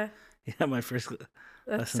Avenue. Yeah. Yeah, my first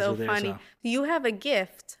That's lessons so were there. funny. So. You have a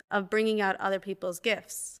gift of bringing out other people's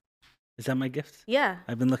gifts. Is that my gift? Yeah.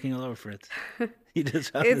 I've been looking all over for it.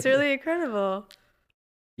 It's really incredible.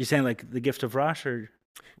 You're saying like the gift of Rosh, or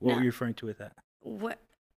what were you referring to with that? What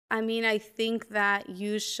I mean, I think that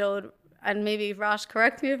you showed, and maybe Rosh,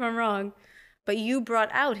 correct me if I'm wrong, but you brought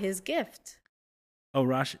out his gift. Oh,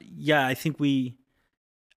 Rosh? Yeah, I think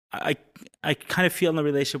I kind of feel in the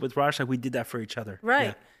relationship with Rosh like we did that for each other. Right,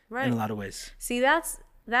 yeah, right. In a lot of ways. See,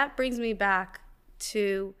 that brings me back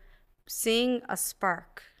to seeing a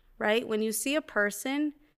spark, right? When you see a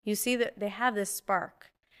person, you see that they have this spark.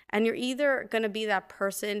 And you're either going to be that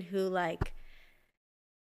person who like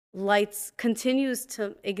continues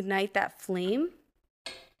to ignite that flame,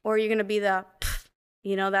 or you're going to be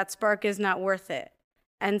that spark is not worth it.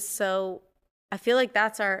 And so I feel like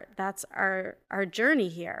that's our journey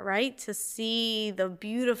here, right? To see the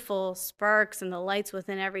beautiful sparks and the lights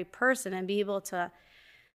within every person and be able to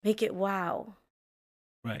make it wow.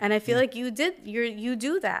 Right. And I feel like you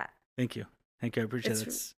do that. Thank you. I appreciate it.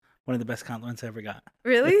 It's one of the best compliments I ever got.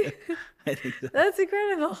 Really? I think so. That's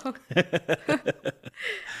incredible.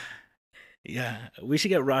 Yeah, we should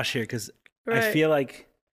get Rosh here because right. I feel like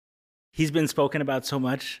he's been spoken about so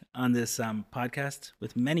much on this podcast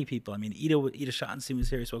with many people. I mean, Ida Schottenstein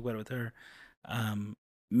was here. We spoke about it with her.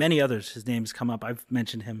 Many others, his name's come up. I've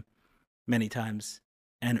mentioned him many times.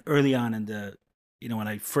 And early on when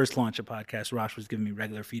I first launched a podcast, Rosh was giving me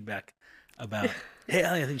regular feedback about, hey,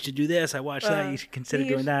 Ellie, I think you should do this. I watched that. You should consider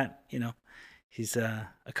doing that. You know, he's a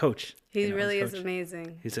coach. He really is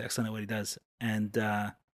amazing. He's excellent at what he does. And,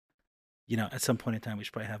 at some point in time, we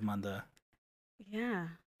should probably have him on the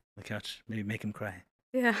couch. Maybe make him cry.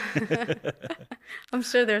 Yeah. I'm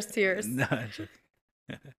sure there's tears. No, I'm joking.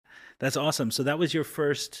 That's awesome. So that was your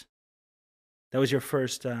first kind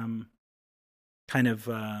of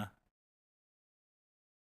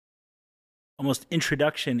almost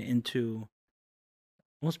introduction into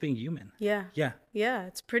almost being human. Yeah. Yeah. Yeah.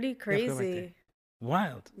 It's pretty crazy.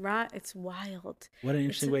 Wild. Right. It's wild. What an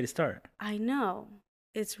interesting way to start. I know.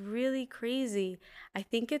 It's really crazy. I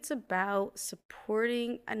think it's about I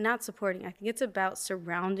think it's about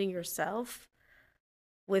surrounding yourself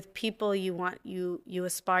with people you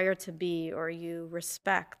aspire to be or you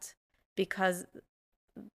respect, because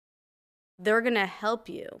they're going to help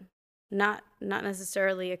you, not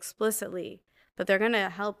necessarily explicitly, but they're going to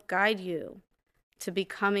help guide you to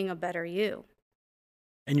becoming a better you.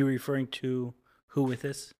 And you're referring to who with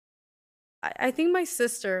this? I think my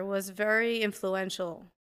sister was very influential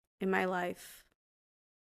in my life.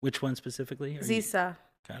 Which one specifically? Zisa.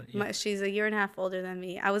 Got it, yeah. She's a year and a half older than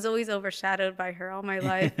me. I was always overshadowed by her all my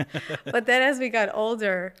life. But then as we got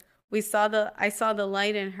older, I saw the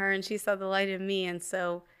light in her and she saw the light in me. And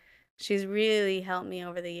so she's really helped me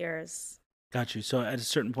over the years. Got you. So at a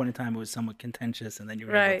certain point in time, it was somewhat contentious, and then you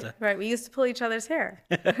were able to... Right. We used to pull each other's hair.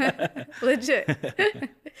 Legit.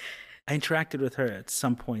 I interacted with her at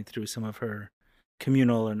some point through some of her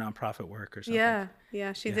communal or nonprofit work or something.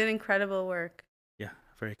 Yeah. She did incredible work. Yeah,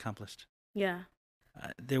 very accomplished. Yeah.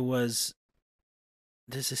 There's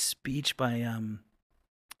a speech by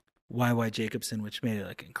Y.Y. Jacobson, which made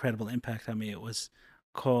like incredible impact on me. It was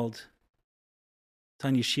called... It's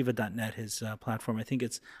on yeshiva.net, his platform. I think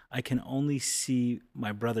it's, I can only see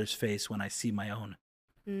my brother's face when I see my own.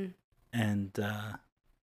 And,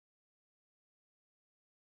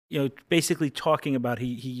 basically talking about, he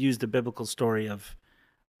used the biblical story of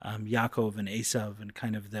Yaakov and Esav and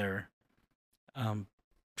kind of their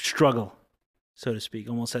struggle, so to speak,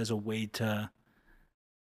 almost as a way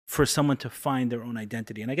for someone to find their own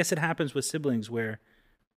identity. And I guess it happens with siblings where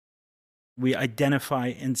we identify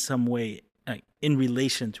in some way in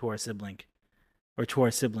relation to our sibling or to our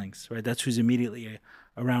siblings, right? That's who's immediately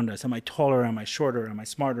around us. Am I taller? Am I shorter? Am I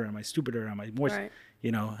smarter? Am I stupider? Am I more,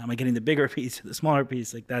 am I getting the bigger piece or the smaller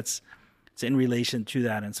piece? Like it's in relation to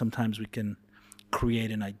that. And sometimes we can create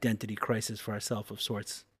an identity crisis for ourselves of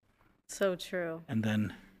sorts. So true. And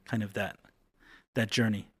then kind of that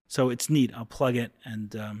journey. So it's neat. I'll plug it,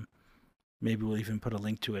 and maybe we'll even put a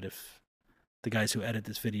link to it if the guys who edit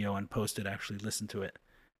this video and post it actually listen to it.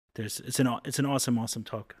 It's an awesome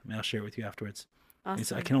talk. I'll share it with you afterwards.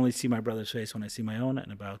 Awesome. I can only see my brother's face when I see my own,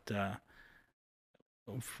 and about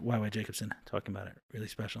Y.Y. Jacobson talking about it. Really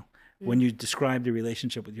special. When you described the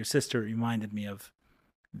relationship with your sister, it reminded me of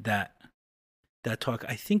that talk.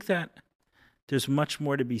 I think that there's much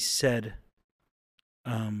more to be said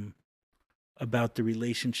about the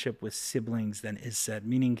relationship with siblings than is said,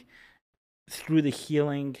 meaning through the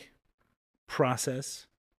healing process,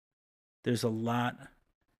 there's a lot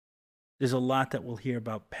that we'll hear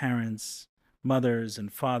about parents, mothers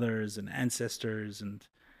and fathers and ancestors and,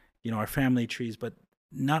 our family trees, but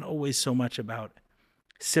not always so much about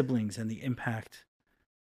siblings and the impact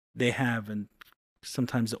they have, and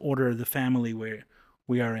sometimes the order of the family where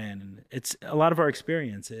we are in. And it's a lot of our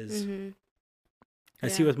experiences. I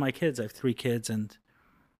see with my kids, I have 3 kids, and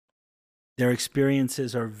their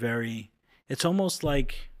experiences are it's almost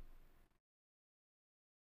like,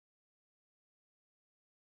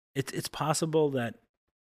 It's possible that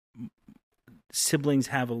siblings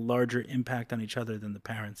have a larger impact on each other than the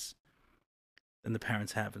parents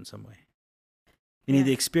have in some way.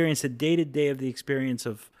 The experience, the day-to-day of the experience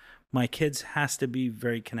of my kids has to be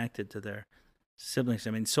very connected to their siblings.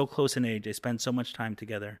 I mean, so close in age, they spend so much time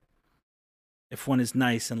together. If one is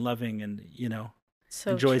nice and loving and,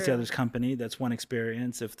 enjoys the other's company, that's one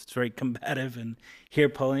experience. If it's very combative and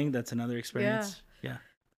hair-pulling, that's another experience. Yeah.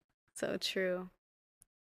 So true.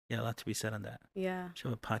 Yeah, a lot to be said on that. Yeah. Should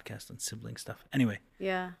have a podcast on sibling stuff. Anyway.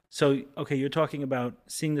 Yeah. So, okay, you're talking about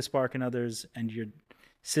seeing the spark in others and your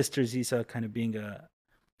sister Zisa kind of being a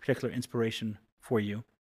particular inspiration for you.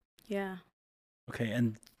 Yeah. Okay,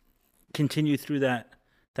 and continue through that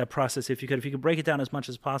process if you could break it down as much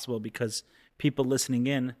as possible, because people listening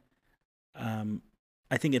in,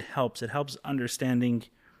 I think it helps. It helps understanding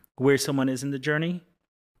where someone is in the journey.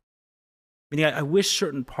 I wish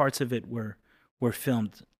certain parts of it were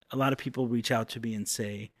filmed. A lot of people reach out to me and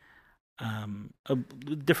say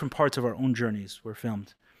different parts of our own journeys were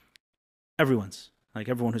filmed. Everyone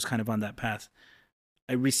who's kind of on that path.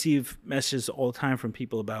 I receive messages all the time from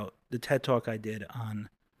people about the TED Talk I did on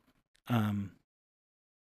porn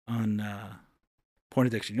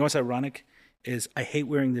addiction. You know what's ironic is I hate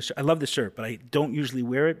wearing this shirt. I love the shirt, but I don't usually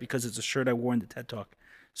wear it because it's a shirt I wore in the TED Talk.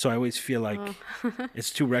 So I always feel like it's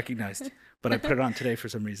too recognized. But I put it on today for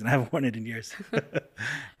some reason. I haven't worn it in years.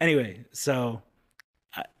 Anyway, so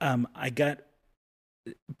I got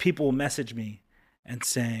people message me and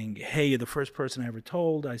saying, "Hey, you're the first person I ever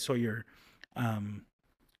told. I saw your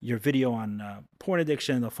video on porn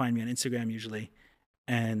addiction." They'll find me on Instagram usually,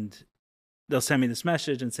 and they'll send me this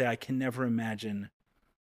message and say, "I can never imagine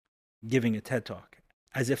giving a TED Talk,"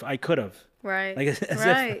 as if I could have. Right. Like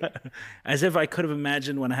as if I could have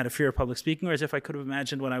imagined when I had a fear of public speaking, or as if I could have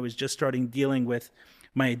imagined when I was just starting dealing with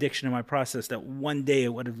my addiction and my process, that one day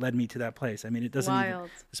it would have led me to that place. I mean, it doesn't even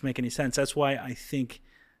just make any sense. That's why I think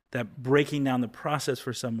that breaking down the process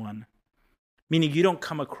for someone, meaning you don't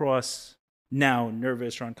come across now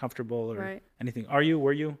nervous or uncomfortable or Right. anything. Are you?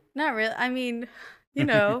 Were you? Not really. I mean,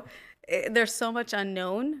 there's so much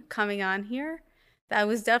unknown coming on here that I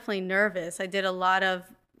was definitely nervous. I did a lot of,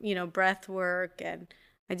 breath work, and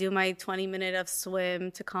I do my 20-minute of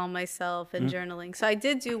swim to calm myself and journaling. So I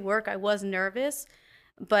did do work. I was nervous,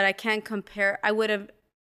 but I can't compare. I would have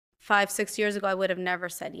 5-6 years ago, I would have never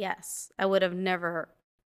said yes. I would have never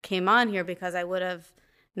came on here because I would have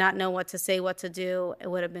not known what to say, what to do. It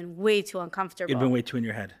would have been way too uncomfortable. You'd been way too in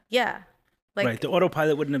your head. Yeah. Right. The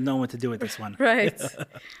autopilot wouldn't have known what to do with this one. Right.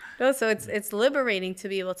 No, so it's liberating to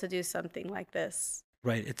be able to do something like this.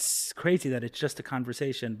 Right. It's crazy that it's just a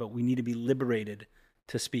conversation, but we need to be liberated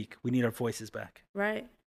to speak. We need our voices back. Right.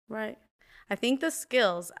 I think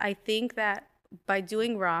that by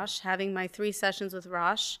doing Rosh, having my 3 sessions with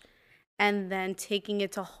Rosh, and then taking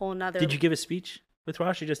it to a whole nother... Did you give a speech with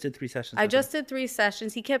Rosh? You just did 3 sessions? I just did 3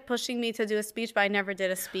 sessions. He kept pushing me to do a speech, but I never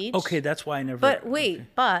did a speech. Okay, that's why I never... But wait, okay.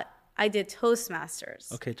 but I did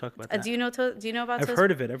Toastmasters. Okay, talk about that. Do you know about Toastmasters? I've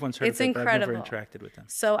heard of it. Everyone's heard it's of it, incredible. but I've never interacted with them.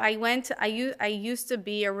 So I used to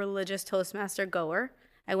be a religious Toastmaster goer.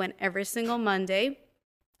 I went every single Monday.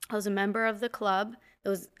 I was a member of the club. It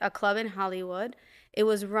was a club in Hollywood. It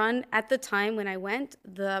was run at the time when I went.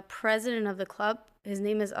 The president of the club, his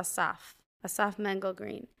name is Asaf Mango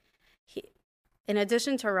Green. In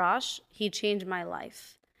addition to Rosh, he changed my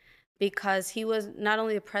life because he was not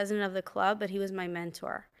only the president of the club, but he was my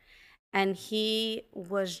mentor. And he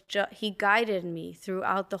guided me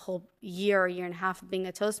throughout the whole year and a half of being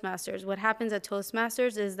a Toastmasters. What happens at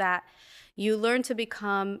Toastmasters is that you learn to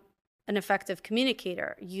become an effective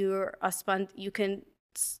communicator. You can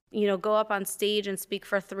go up on stage and speak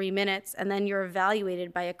for 3 minutes, and then you're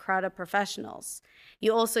evaluated by a crowd of professionals. I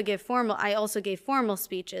also gave formal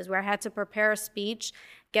speeches where I had to prepare a speech,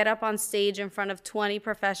 get up on stage in front of 20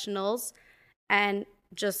 professionals, and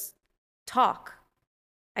just talk.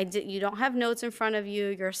 You don't have notes in front of you.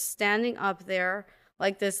 You're standing up there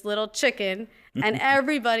like this little chicken, and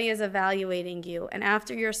everybody is evaluating you. And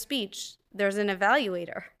after your speech, there's an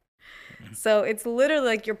evaluator. So it's literally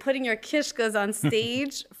like you're putting your kishkas on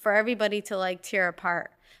stage for everybody to tear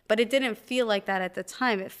apart. But it didn't feel like that at the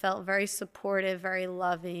time. It felt very supportive, very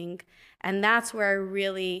loving. And that's where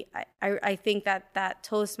I think that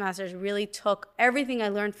Toastmasters really took everything I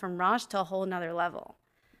learned from Rosh to a whole nother level.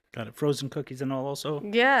 Got it. Frozen cookies and all also?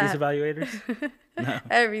 Yeah. These evaluators? No.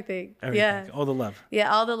 Everything. Yeah. All the love.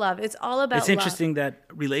 Yeah, all the love. It's all about It's interesting that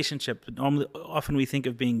relationship, often we think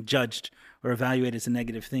of being judged or evaluated as a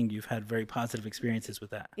negative thing. You've had very positive experiences with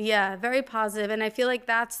that. Yeah, very positive. And I feel like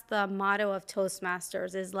that's the motto of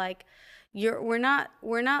Toastmasters is we're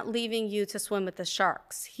not leaving you to swim with the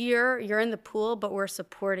sharks. Here, you're in the pool, but we're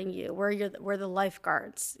supporting you. We're the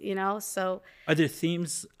lifeguards, So are there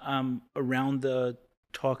themes around the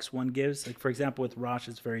talks one gives? Like, for example, with Rosh,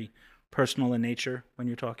 it's very personal in nature when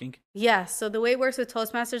you're talking? Yeah. So the way it works with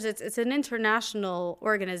Toastmasters, it's an international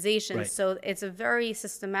organization. Right. So it's a very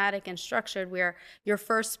systematic and structured where your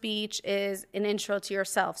first speech is an intro to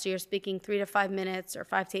yourself. So you're speaking 3 to 5 minutes or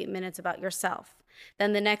 5 to 8 minutes about yourself.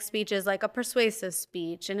 Then the next speech is like a persuasive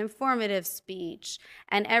speech, an informative speech.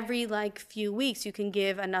 And every few weeks you can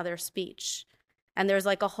give another speech. And there's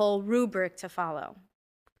a whole rubric to follow.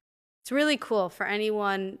 It's really cool for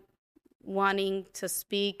anyone wanting to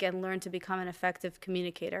speak and learn to become an effective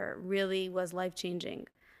communicator. It really was life-changing.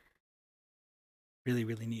 Really,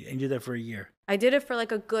 really neat. And you did that for a year? I did it for a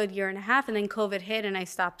good year and a half, and then COVID hit and I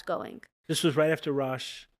stopped going. This was right after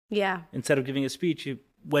Rosh? Yeah. Instead of giving a speech, you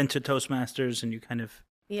went to Toastmasters and you kind of...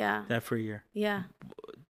 Yeah. That for a year? Yeah.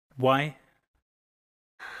 Why?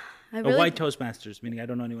 Why Toastmasters? Meaning I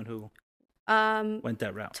don't know anyone who went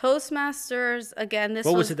that route. Toastmasters, again, this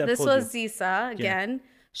was Zisa, again. Yeah.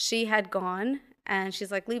 She had gone, and she's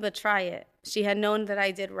like, Liba, try it. She had known that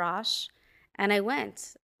I did Rosh, and I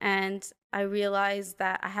went. And I realized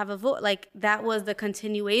that I have a voice. That was the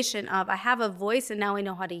continuation of, I have a voice, and now I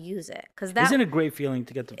know how to use it. Isn't it a great feeling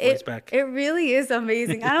to get the voice back? It really is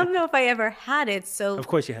amazing. I don't know if I ever had it, so... Of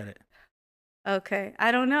course you had it. Okay,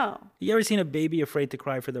 I don't know. You ever seen a baby afraid to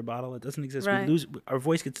cry for their bottle? It doesn't exist. Right. Our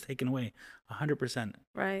voice gets taken away 100%.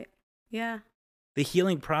 Right, yeah. The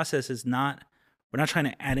healing process is not, we're not trying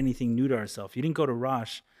to add anything new to ourselves. You didn't go to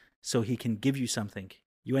Rosh so he can give you something.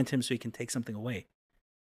 You went to him so he can take something away.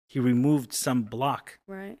 He removed some block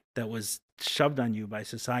that was shoved on you by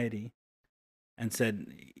society and said,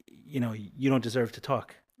 you don't deserve to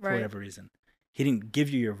talk for whatever reason. He didn't give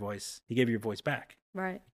you your voice. He gave you your voice back.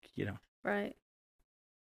 Right. Right.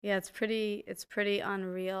 Yeah, it's pretty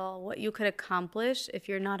unreal what you could accomplish if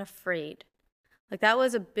you're not afraid. That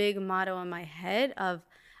was a big motto in my head of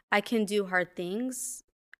I can do hard things,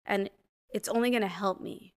 and it's only going to help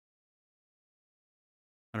me.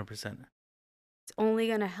 100%. It's only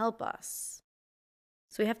going to help us.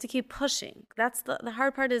 So we have to keep pushing. That's the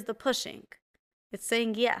hard part, is the pushing. It's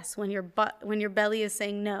saying yes when your belly is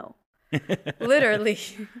saying no. Literally.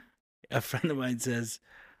 A friend of mine says,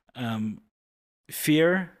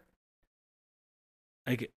 fear,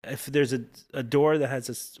 like if there's a door that has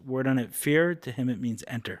a word on it, fear, to him it means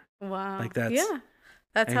enter. Wow. Like that's, yeah,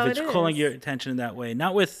 that's how it is. If it's calling your attention in that way,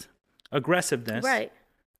 not with aggressiveness. Right.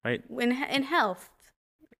 Right. In health.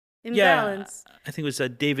 In yeah, balance. I think it was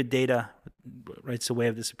David Data, writes The Way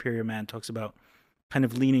of the Superior Man, talks about kind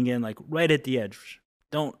of leaning in, like right at the edge.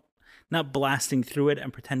 Not blasting through it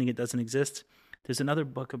and pretending it doesn't exist. There's another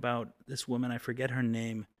book about this woman, I forget her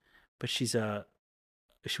name, but she was a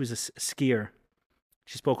skier.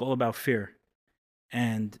 She spoke all about fear,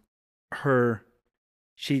 and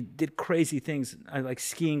she did crazy things, like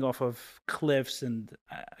skiing off of cliffs, and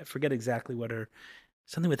I forget exactly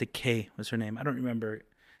something with a K was her name. I don't remember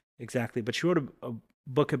exactly, but she wrote a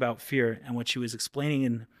book about fear, and what she was explaining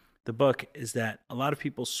in the book is that a lot of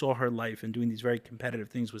people saw her life and doing these very competitive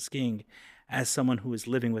things with skiing as someone who was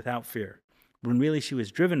living without fear, when really she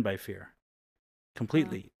was driven by fear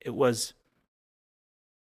completely. It was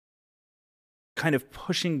kind of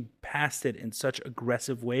pushing past it in such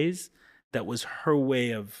aggressive ways that was her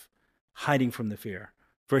way of hiding from the fear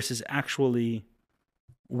versus actually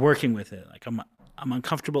working with it. Like I'm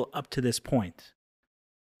uncomfortable up to this point,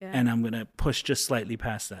 and I'm going to push just slightly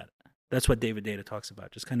past that. That's what David Data talks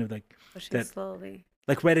about. Just kind of like pushing that, slowly.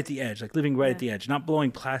 Like right at the edge, like living right at the edge, not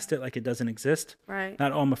blowing past it like it doesn't exist. Right.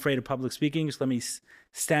 Not, I'm afraid of public speaking. Just let me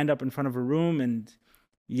stand up in front of a room and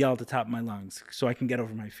yell at the top of my lungs so I can get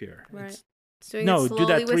over my fear. Right. Do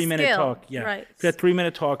that 3-minute talk. Yeah. Right. Do that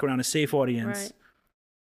 3-minute talk around a safe audience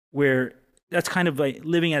where that's kind of like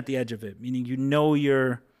living at the edge of it, meaning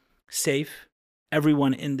you're safe.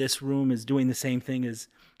 Everyone in this room is doing the same thing as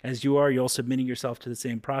you are. You're all submitting yourself to the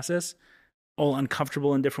same process, all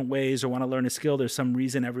uncomfortable in different ways or want to learn a skill. There's some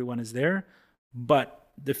reason everyone is there, but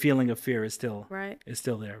the feeling of fear is still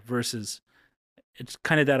there, versus it's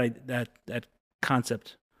kind of that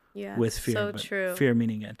concept with fear. So true. Fear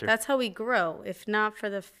meaning enter. That's how we grow. If not for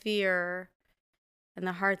the fear and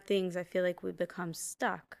the hard things, I feel like we become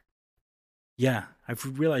stuck. Yeah.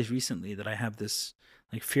 I've realized recently that I have this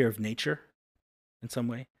like fear of nature in some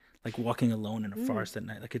way, like walking alone in a forest at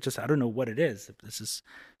night. Like it just, I don't know what it is. If this is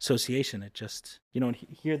association, it just, and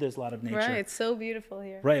here there's a lot of nature. Right. It's so beautiful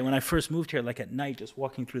here. Right. When I first moved here, like at night, just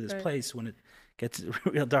walking through this place, when it gets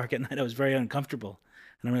real dark at night, I was very uncomfortable.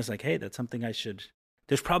 And I was like, hey, that's something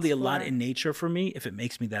there's probably a lot in nature for me if it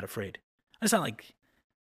makes me that afraid. It's not like,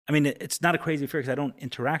 it's not a crazy fear because I don't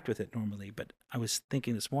interact with it normally. But I was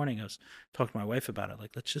thinking this morning, I was talking to my wife about it.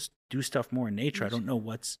 Like, let's just do stuff more in nature. I don't know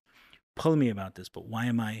what's pulling me about this, but why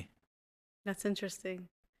am I? That's interesting.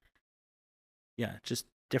 Yeah, just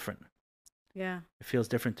different. Yeah. It feels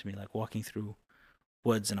different to me, like walking through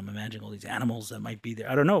woods and I'm imagining all these animals that might be there.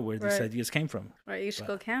 I don't know where these ideas came from. Right, you should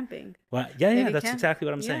go camping. Well, yeah, that's exactly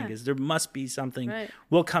what I'm saying. Is there must be something. Right.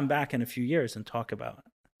 We'll come back in a few years and talk about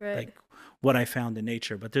like what I found in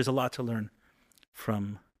nature, but there's a lot to learn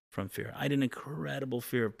from fear. I had an incredible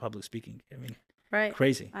fear of public speaking.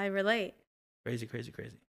 Crazy. I relate. Crazy.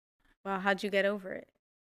 Wow, how'd you get over it?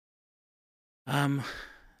 I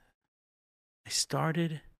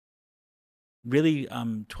started really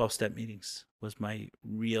 12-step meetings was my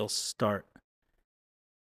real start.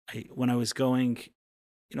 When I was going,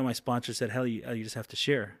 my sponsor said, hell, you just have to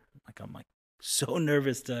share. I'm so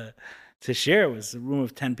nervous to share. It was a room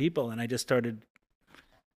of 10 people, and I just started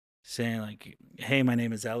saying like, hey, my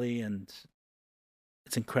name is Ellie, and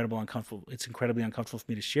it's incredibly uncomfortable for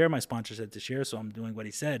me to share. My sponsor said to share, so I'm doing what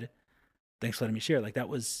he said. Thanks for letting me share. Like that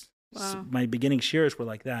was my beginning shares were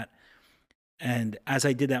like that. And as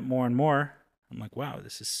I did that more and more, I'm like, wow,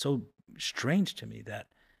 this is so strange to me that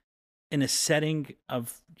in a setting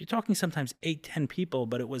of, you're talking sometimes 8-10 people,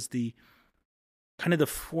 but it was the kind of the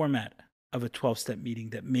format of a 12-step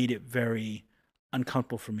meeting that made it very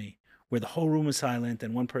uncomfortable for me, where the whole room was silent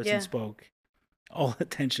and one person spoke, all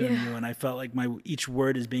attention on you, and I felt like each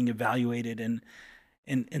word is being evaluated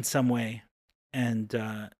in some way. And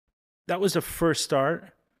that was the first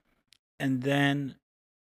start. And then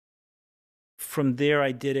from there,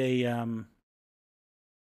 I did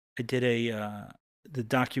the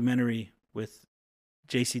documentary with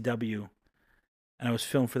JCW, and I was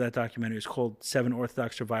filmed for that documentary. It's called 7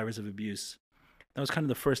 Orthodox Survivors of Abuse. That was kind of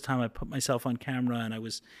the first time I put myself on camera, and I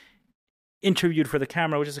was interviewed for the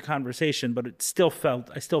camera, which is a conversation, but I still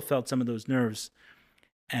felt some of those nerves.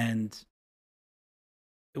 And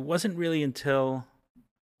it wasn't really until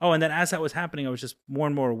Oh, and then as that was happening, I was just more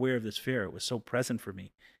and more aware of this fear. It was so present for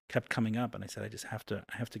me, kept coming up, and I said,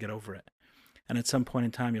 I have to get over it. And at some point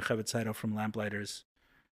in time, Yocheved Saido from Lamplighters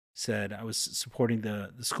said, I was supporting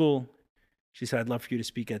the school. She said, I'd love for you to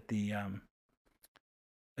speak at the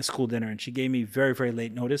a school dinner. And she gave me very, very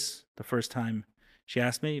late notice the first time she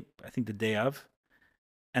asked me, I think the day of.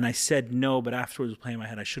 And I said no, but afterwards, playing in my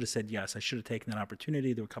head, I should have said yes. I should have taken that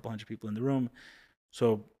opportunity. There were a couple hundred people in the room.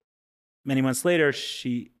 So many months later,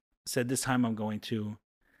 she said, this time I'm going to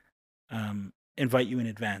invite you in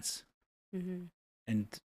advance. Mm-hmm. And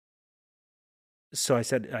so I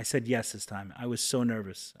said yes this time. I was so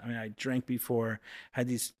nervous. I mean, I drank before, had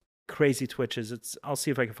these crazy twitches. I'll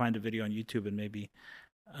see if I can find a video on YouTube, and maybe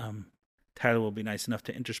Tyler will be nice enough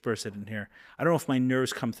to intersperse it in here. I don't know if my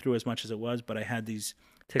nerves come through as much as it was, but I had these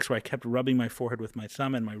tics where I kept rubbing my forehead with my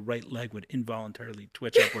thumb, and my right leg would involuntarily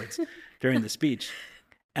twitch upwards during the speech.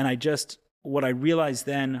 And what I realized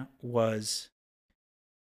then was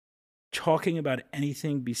talking about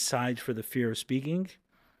anything besides for the fear of speaking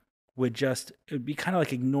it would be kind of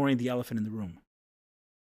like ignoring the elephant in the room.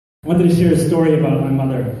 I wanted to share a story about my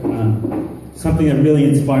mother, something that really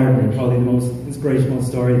inspired me, probably the most inspirational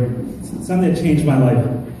story, something that changed my life.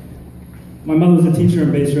 My mother was a teacher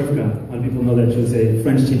in Beis Rivka. A lot of people know that she was a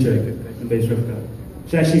French teacher in Beis Rivka.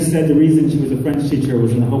 She actually said the reason she was a French teacher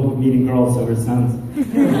was in the hope of meeting girls so her sons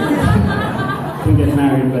couldn't get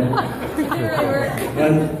married, but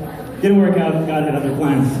didn't work out. God had other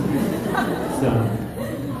plans. So.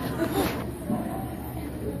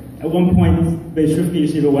 At one point, Beis Rivka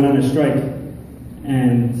Yeshiva went on a strike,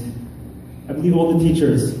 and I believe all the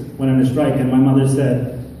teachers went on a strike, and my mother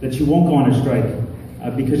said that she won't go on a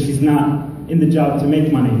strike because she's not in the job to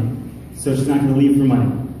make money, so she's not going to leave for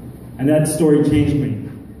money. And that story changed me.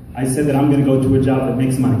 I said that I'm going to go to a job that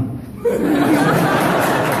makes money.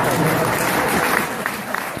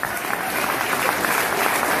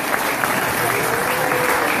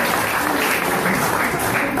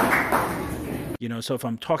 So if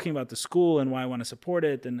I'm talking about the school and why I want to support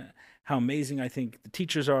it and how amazing I think the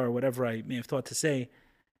teachers are or whatever I may have thought to say,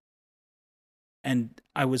 and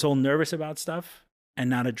I was all nervous about stuff and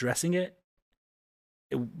not addressing it,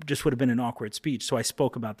 it just would have been an awkward speech. So I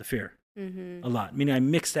spoke about the fear a lot, meaning I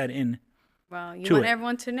mixed that in. Well, you want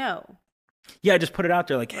everyone to know. Yeah, I just put it out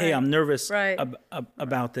there like, hey, I'm nervous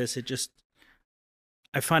about this.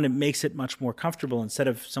 I find it makes it much more comfortable instead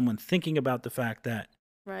of someone thinking about the fact that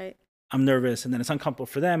I'm nervous, and then it's uncomfortable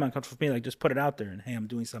for them, uncomfortable for me. Like, just put it out there, and hey, I'm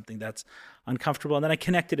doing something that's uncomfortable. And then I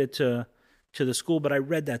connected it to the school, but I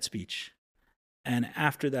read that speech, and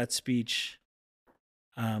after that speech,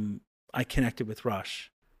 I connected with Rosh,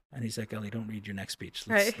 and he's like, Ellie, don't read your next speech.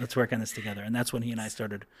 Let's work on this together. And that's when he and I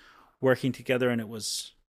started working together, and it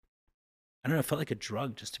was, I don't know, it felt like a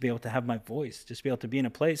drug just to be able to have my voice, just to be able to be in a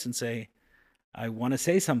place and say, I want to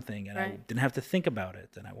say something, and I didn't have to think about it,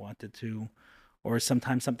 and I wanted to. Or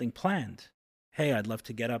sometimes something planned. Hey, I'd love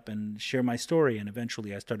to get up and share my story. And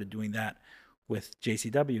eventually I started doing that with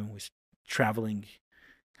JCW. We was traveling,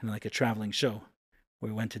 kind of like a traveling show,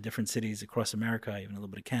 where we went to different cities across America, even a little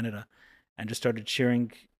bit of Canada, and just started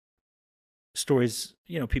sharing stories,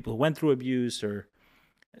 people who went through abuse, or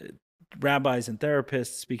rabbis and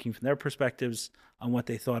therapists speaking from their perspectives on what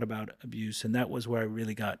they thought about abuse. And that was where I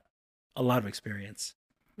really got a lot of experience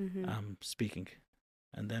speaking.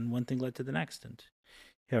 And then one thing led to the next, and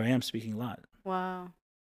here I am speaking a lot. Wow.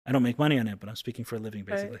 I don't make money on it, but I'm speaking for a living,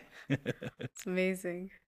 basically. It's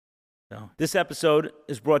amazing. So, this episode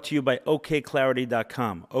is brought to you by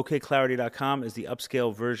OKClarity.com. OKClarity.com is the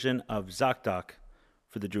upscale version of ZocDoc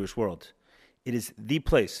for the Jewish world. It is the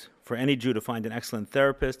place for any Jew to find an excellent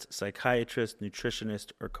therapist, psychiatrist,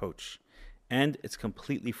 nutritionist, or coach. And it's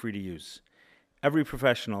completely free to use. Every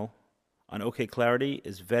professional on OKClarity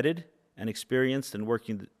is vetted and experienced in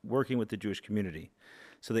working with the Jewish community,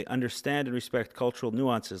 so they understand and respect cultural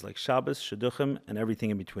nuances like Shabbos, Shidduchim, and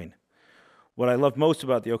everything in between. What I love most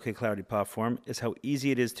about the OK Clarity platform is how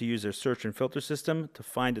easy it is to use their search and filter system to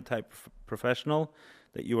find a type of professional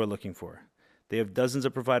that you are looking for. They have dozens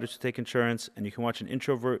of providers who take insurance, and you can watch an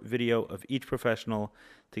intro video of each professional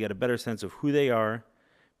to get a better sense of who they are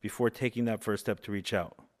before taking that first step to reach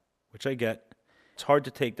out, which I get. It's hard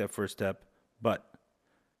to take that first step, but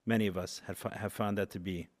many of us have found that to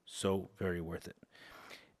be so very worth it.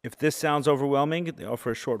 If this sounds overwhelming, they offer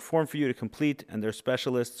a short form for you to complete, and their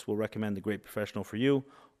specialists will recommend a great professional for you,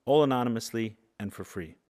 all anonymously and for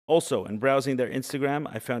free. Also, in browsing their Instagram,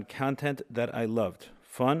 I found content that I loved,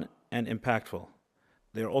 fun and impactful.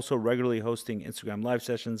 They are also regularly hosting Instagram live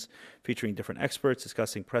sessions featuring different experts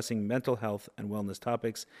discussing pressing mental health and wellness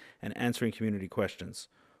topics and answering community questions,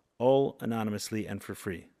 all anonymously and for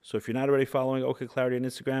free. So if you're not already following OK Clarity on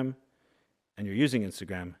Instagram and you're using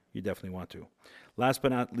Instagram, you definitely want to. Last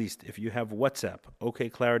but not least, if you have WhatsApp, OK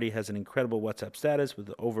Clarity has an incredible WhatsApp status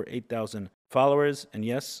with over 8,000 followers. And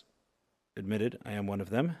yes, admitted, I am one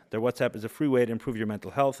of them. Their WhatsApp is a free way to improve your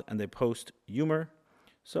mental health, and they post humor.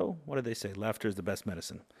 So what do they say? Laughter is the best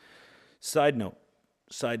medicine. Side note,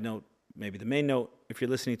 maybe the main note, if you're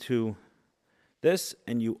listening to this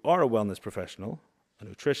and you are a wellness professional, a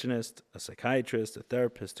nutritionist, a psychiatrist, a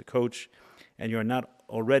therapist, a coach, and you're not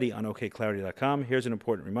already on okclarity.com, here's an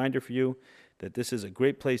important reminder for you that this is a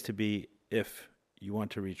great place to be if you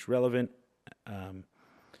want to reach relevant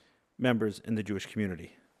members in the Jewish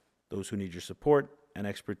community, those who need your support and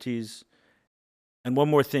expertise. And one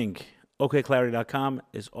more thing, okclarity.com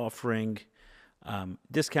is offering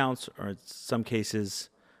discounts, or in some cases,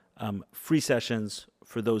 free sessions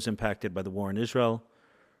for those impacted by the war in Israel.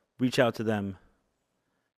 Reach out to them,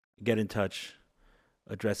 get in touch.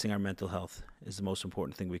 Addressing our mental health is the most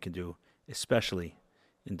important thing we can do, especially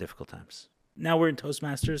in difficult times. Now we're in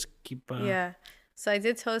Toastmasters. Yeah. So I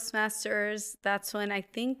did Toastmasters. That's when I'm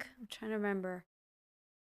trying to remember.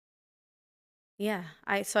 Yeah.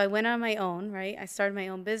 I went on my own, right? I started my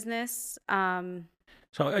own business. So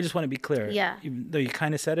I just want to be clear. Yeah. Even though you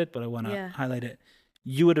kind of said it, but I want to highlight it.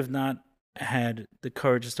 You would have not had the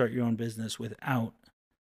courage to start your own business without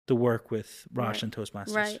the work with Rosh and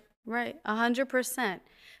Toastmasters. Right. 100%.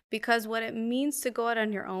 Because what it means to go out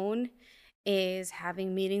on your own is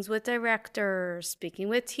having meetings with directors, speaking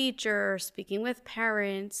with teachers, speaking with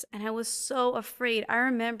parents. And I was so afraid. I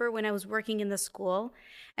remember when I was working in the school,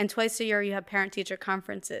 and twice a year you have parent-teacher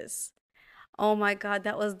conferences. Oh my God,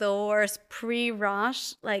 that was the worst.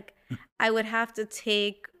 Pre-Rosh, like I would have to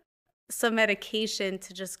take some medication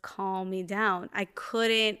to just calm me down. I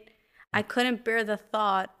couldn't bear the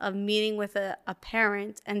thought of meeting with a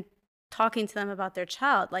parent and talking to them about their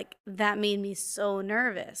child. Like that made me so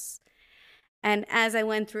nervous. And as I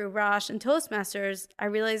went through Rosh and Toastmasters, I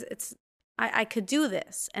realized I could do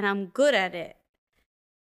this and I'm good at it.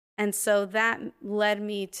 And so that led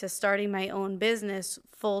me to starting my own business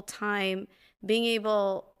full time, being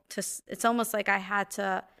able to, it's almost like I had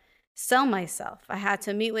to sell myself. I had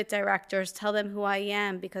to meet with directors, tell them who I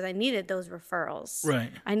am, because I needed those referrals.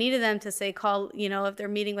 Right. I needed them to say, call, if they're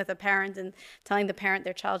meeting with a parent and telling the parent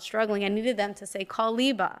their child's struggling, I needed them to say, call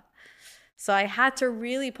Liba. So I had to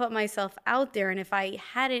really put myself out there. And if I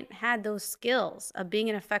hadn't had those skills of being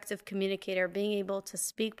an effective communicator, being able to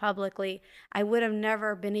speak publicly, I would have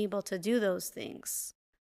never been able to do those things.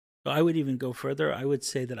 Well, I would even go further. I would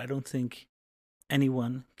say that I don't think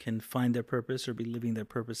anyone can find their purpose or be living their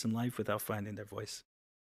purpose in life without finding their voice.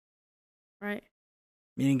 Right.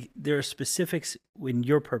 Meaning there are specifics in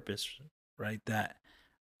your purpose, right, that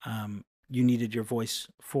you needed your voice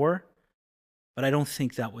for. But I don't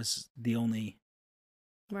think that was the only.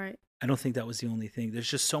 Right. I don't think that was the only thing. There's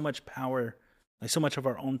just so much power, like so much of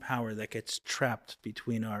our own power that gets trapped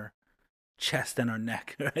between our chest and our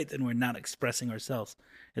neck, right? And we're not expressing ourselves.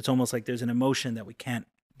 It's almost like there's an emotion that we can't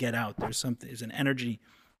get out. There's an energy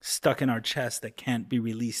stuck in our chest that can't be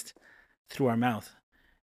released through our mouth.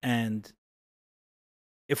 And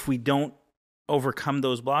if we don't overcome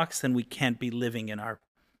those blocks, then we can't be living in our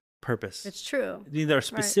purpose. It's true. There are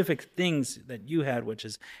specific things that you had, which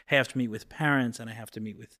is, hey, I have to meet with parents and I have to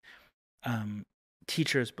meet with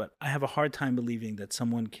teachers, but I have a hard time believing that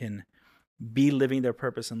someone can be living their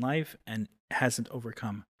purpose in life and hasn't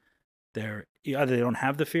overcome either they don't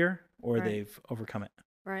have the fear or they've overcome it.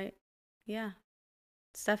 Right. Yeah.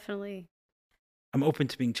 It's definitely. I'm open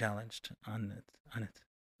to being challenged on it.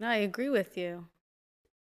 No, I agree with you.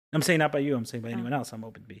 I'm saying not by you, I'm saying by anyone else. I'm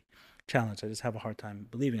open to be challenged. I just have a hard time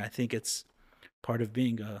believing. I think it's part of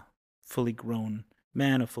being a fully grown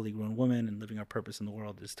man, a fully grown woman, and living our purpose in the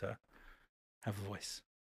world is to have a voice.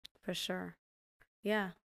 For sure. Yeah.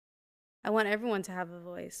 I want everyone to have a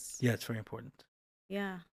voice. Yeah, it's very important.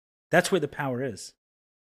 Yeah. That's where the power is.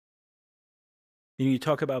 You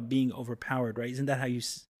talk about being overpowered, right? Isn't that how you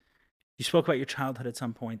spoke about your childhood at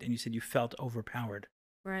some point and you said you felt overpowered?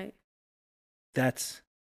 Right. That's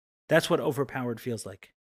what overpowered feels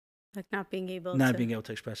like. Like not being able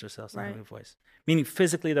to express ourselves, not having a voice. Meaning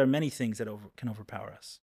physically there are many things that can overpower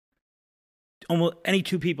us. Almost any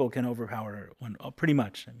two people can overpower one, pretty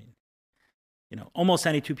much. I mean, almost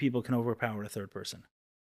any two people can overpower a third person.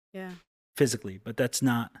 Yeah. Physically, but that's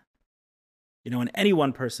not, and any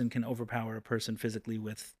one person can overpower a person physically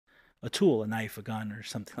with a tool, a knife, a gun, or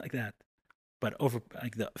something like that. But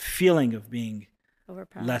the feeling of being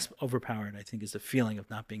less overpowered, I think, is the feeling of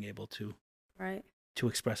not being able to to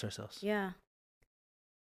express ourselves. Yeah.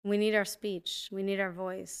 We need our speech. We need our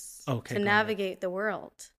voice Okay, to go ahead. navigate the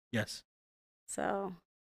world. Yes. So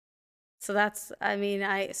that's, I mean,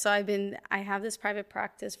 I have this private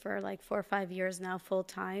practice for like 4 or 5 years now, full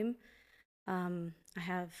time. I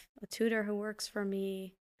have a tutor who works for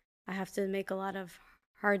me. I have to make a lot of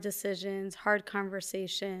hard decisions, hard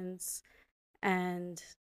conversations, and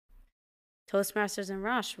Toastmasters and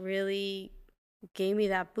Rosh really gave me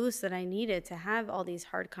that boost that I needed to have all these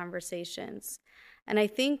hard conversations. And I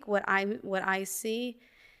think what I see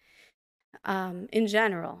in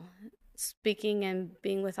general, speaking and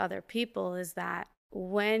being with other people, is that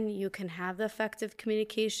when you can have the effective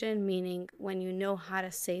communication, meaning when you know how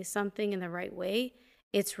to say something in the right way,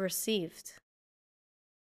 it's received.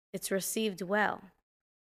 It's received well.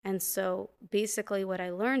 And so basically what I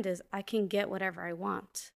learned is I can get whatever I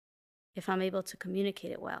want if I'm able to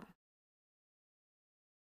communicate it well.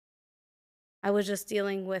 I was just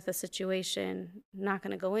dealing with a situation, not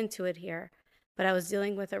going to go into it here, but I was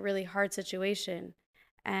dealing with a really hard situation.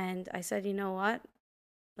 And I said, you know what?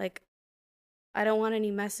 Like, I don't want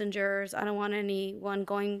any messengers. I don't want anyone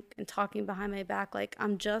going and talking behind my back. Like,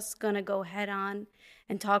 I'm just going to go head on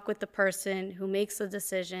and talk with the person who makes the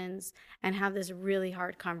decisions and have this really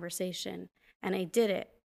hard conversation. And I did it.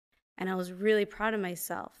 And I was really proud of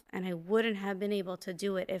myself. And I wouldn't have been able to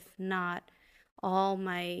do it if not all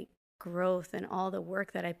my growth and all the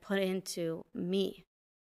work that I put into me.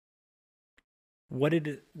 What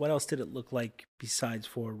else did it look like besides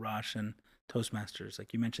for Rosh and Toastmasters?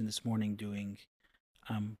 Like you mentioned this morning, doing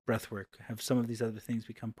breath work. Have some of these other things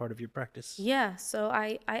become part of your practice? Yeah. So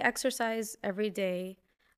I exercise every day.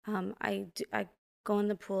 I go in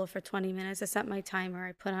the pool for 20 minutes. I set my timer.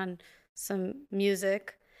 I put on some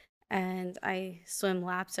music, and I swim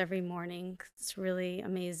laps every morning. It's really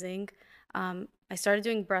amazing. I started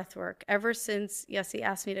doing breath work ever since Yossi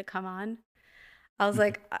asked me to come on. I was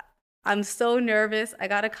like, I'm so nervous. I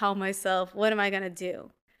got to calm myself. What am I going to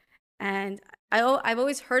do? And I've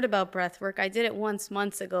always heard about breath work. I did it once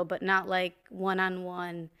months ago, but not like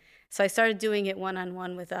one-on-one. So I started doing it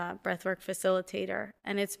one-on-one with a breathwork facilitator.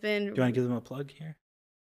 And it's been... Do you want to give them a plug here?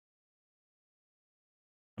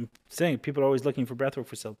 I'm saying people are always looking for breathwork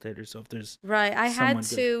facilitators. So if there's right, I had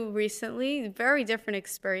two good... recently, very different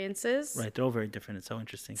experiences. Right, they're all very different. It's so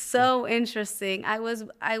interesting. So interesting.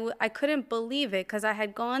 I couldn't believe it because I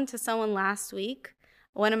had gone to someone last week.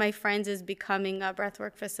 One of my friends is becoming a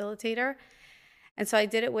breathwork facilitator. And so I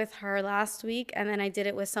did it with her last week, and then I did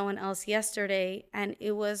it with someone else yesterday, and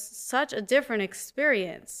it was such a different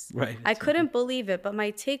experience. Right. I couldn't believe it, but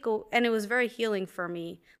and it was very healing for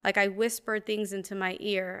me. Like I whispered things into my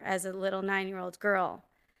ear as a little 9-year-old girl.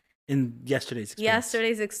 In yesterday's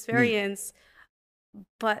experience. Neat.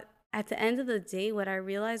 But at the end of the day, what I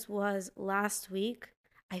realized was last week,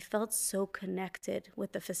 I felt so connected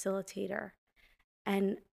with the facilitator.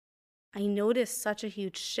 And I noticed such a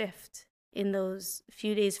huge shift in those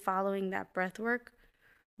few days following that breath work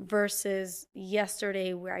versus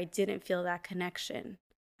yesterday where I didn't feel that connection.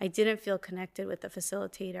 I didn't feel connected with the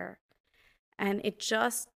facilitator. And it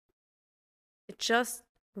just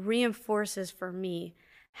reinforces for me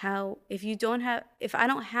how if I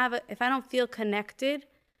don't feel connected,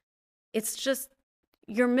 it's just,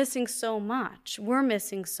 you're missing so much. We're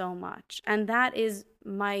missing so much. And that's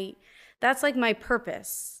like my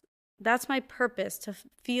purpose. That's my purpose, to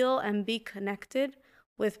feel and be connected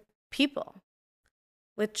with people,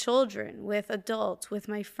 with children, with adults, with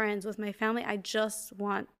my friends, with my family. I just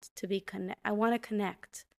want to be I want to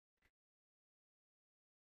connect.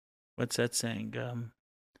 What's that saying?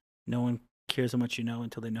 No one cares how much you know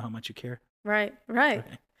until they know how much you care. Right.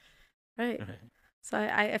 So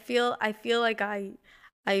I feel like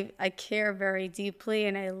I care very deeply,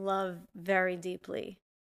 and I love very deeply.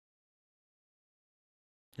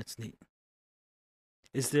 That's neat.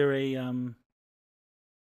 Is there a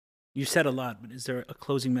you said a lot, but is there a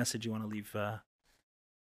closing message you want to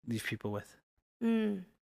leave people with? You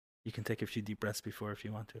can take a few deep breaths before if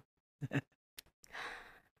you want to.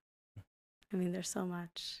 I mean, there's so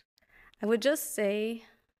much. I would just say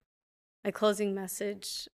my closing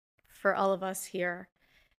message for all of us here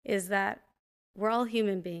is that we're all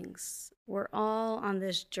human beings. We're all on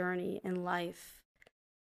this journey in life.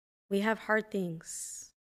 We have hard things.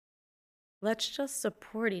 Let's just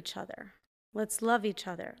support each other. Let's love each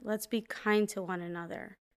other. Let's be kind to one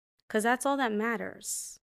another, because that's all that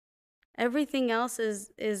matters. Everything else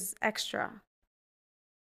is extra.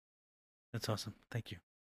 That's awesome. Thank you.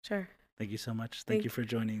 Sure. Thank you so much. Thank you for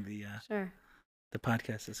joining the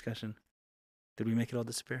podcast discussion. Did we make it all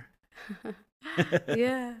disappear?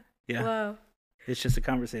 Yeah. Yeah. Wow. It's just a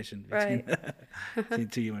conversation between, Right. between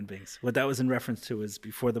two human beings. What that was in reference to was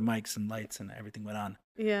before the mics and lights and everything went on.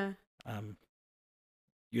 Yeah.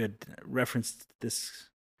 You had referenced this,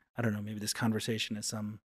 I don't know, maybe this conversation as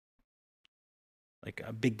some, like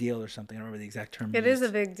a big deal or something. I don't remember the exact term. It is a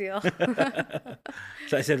big deal.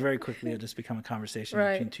 So I said very quickly, it'll just become a conversation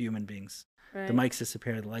Right. between two human beings. Right. The mics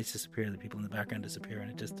disappear, the lights disappear, the people in the background disappear, and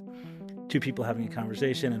it just two people having a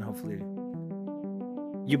conversation, and hopefully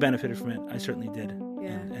you benefited from it. I certainly did. Yeah.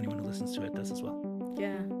 And anyone who listens to it does as well.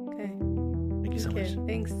 Yeah. Okay. Thank you so much.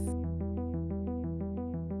 Thanks.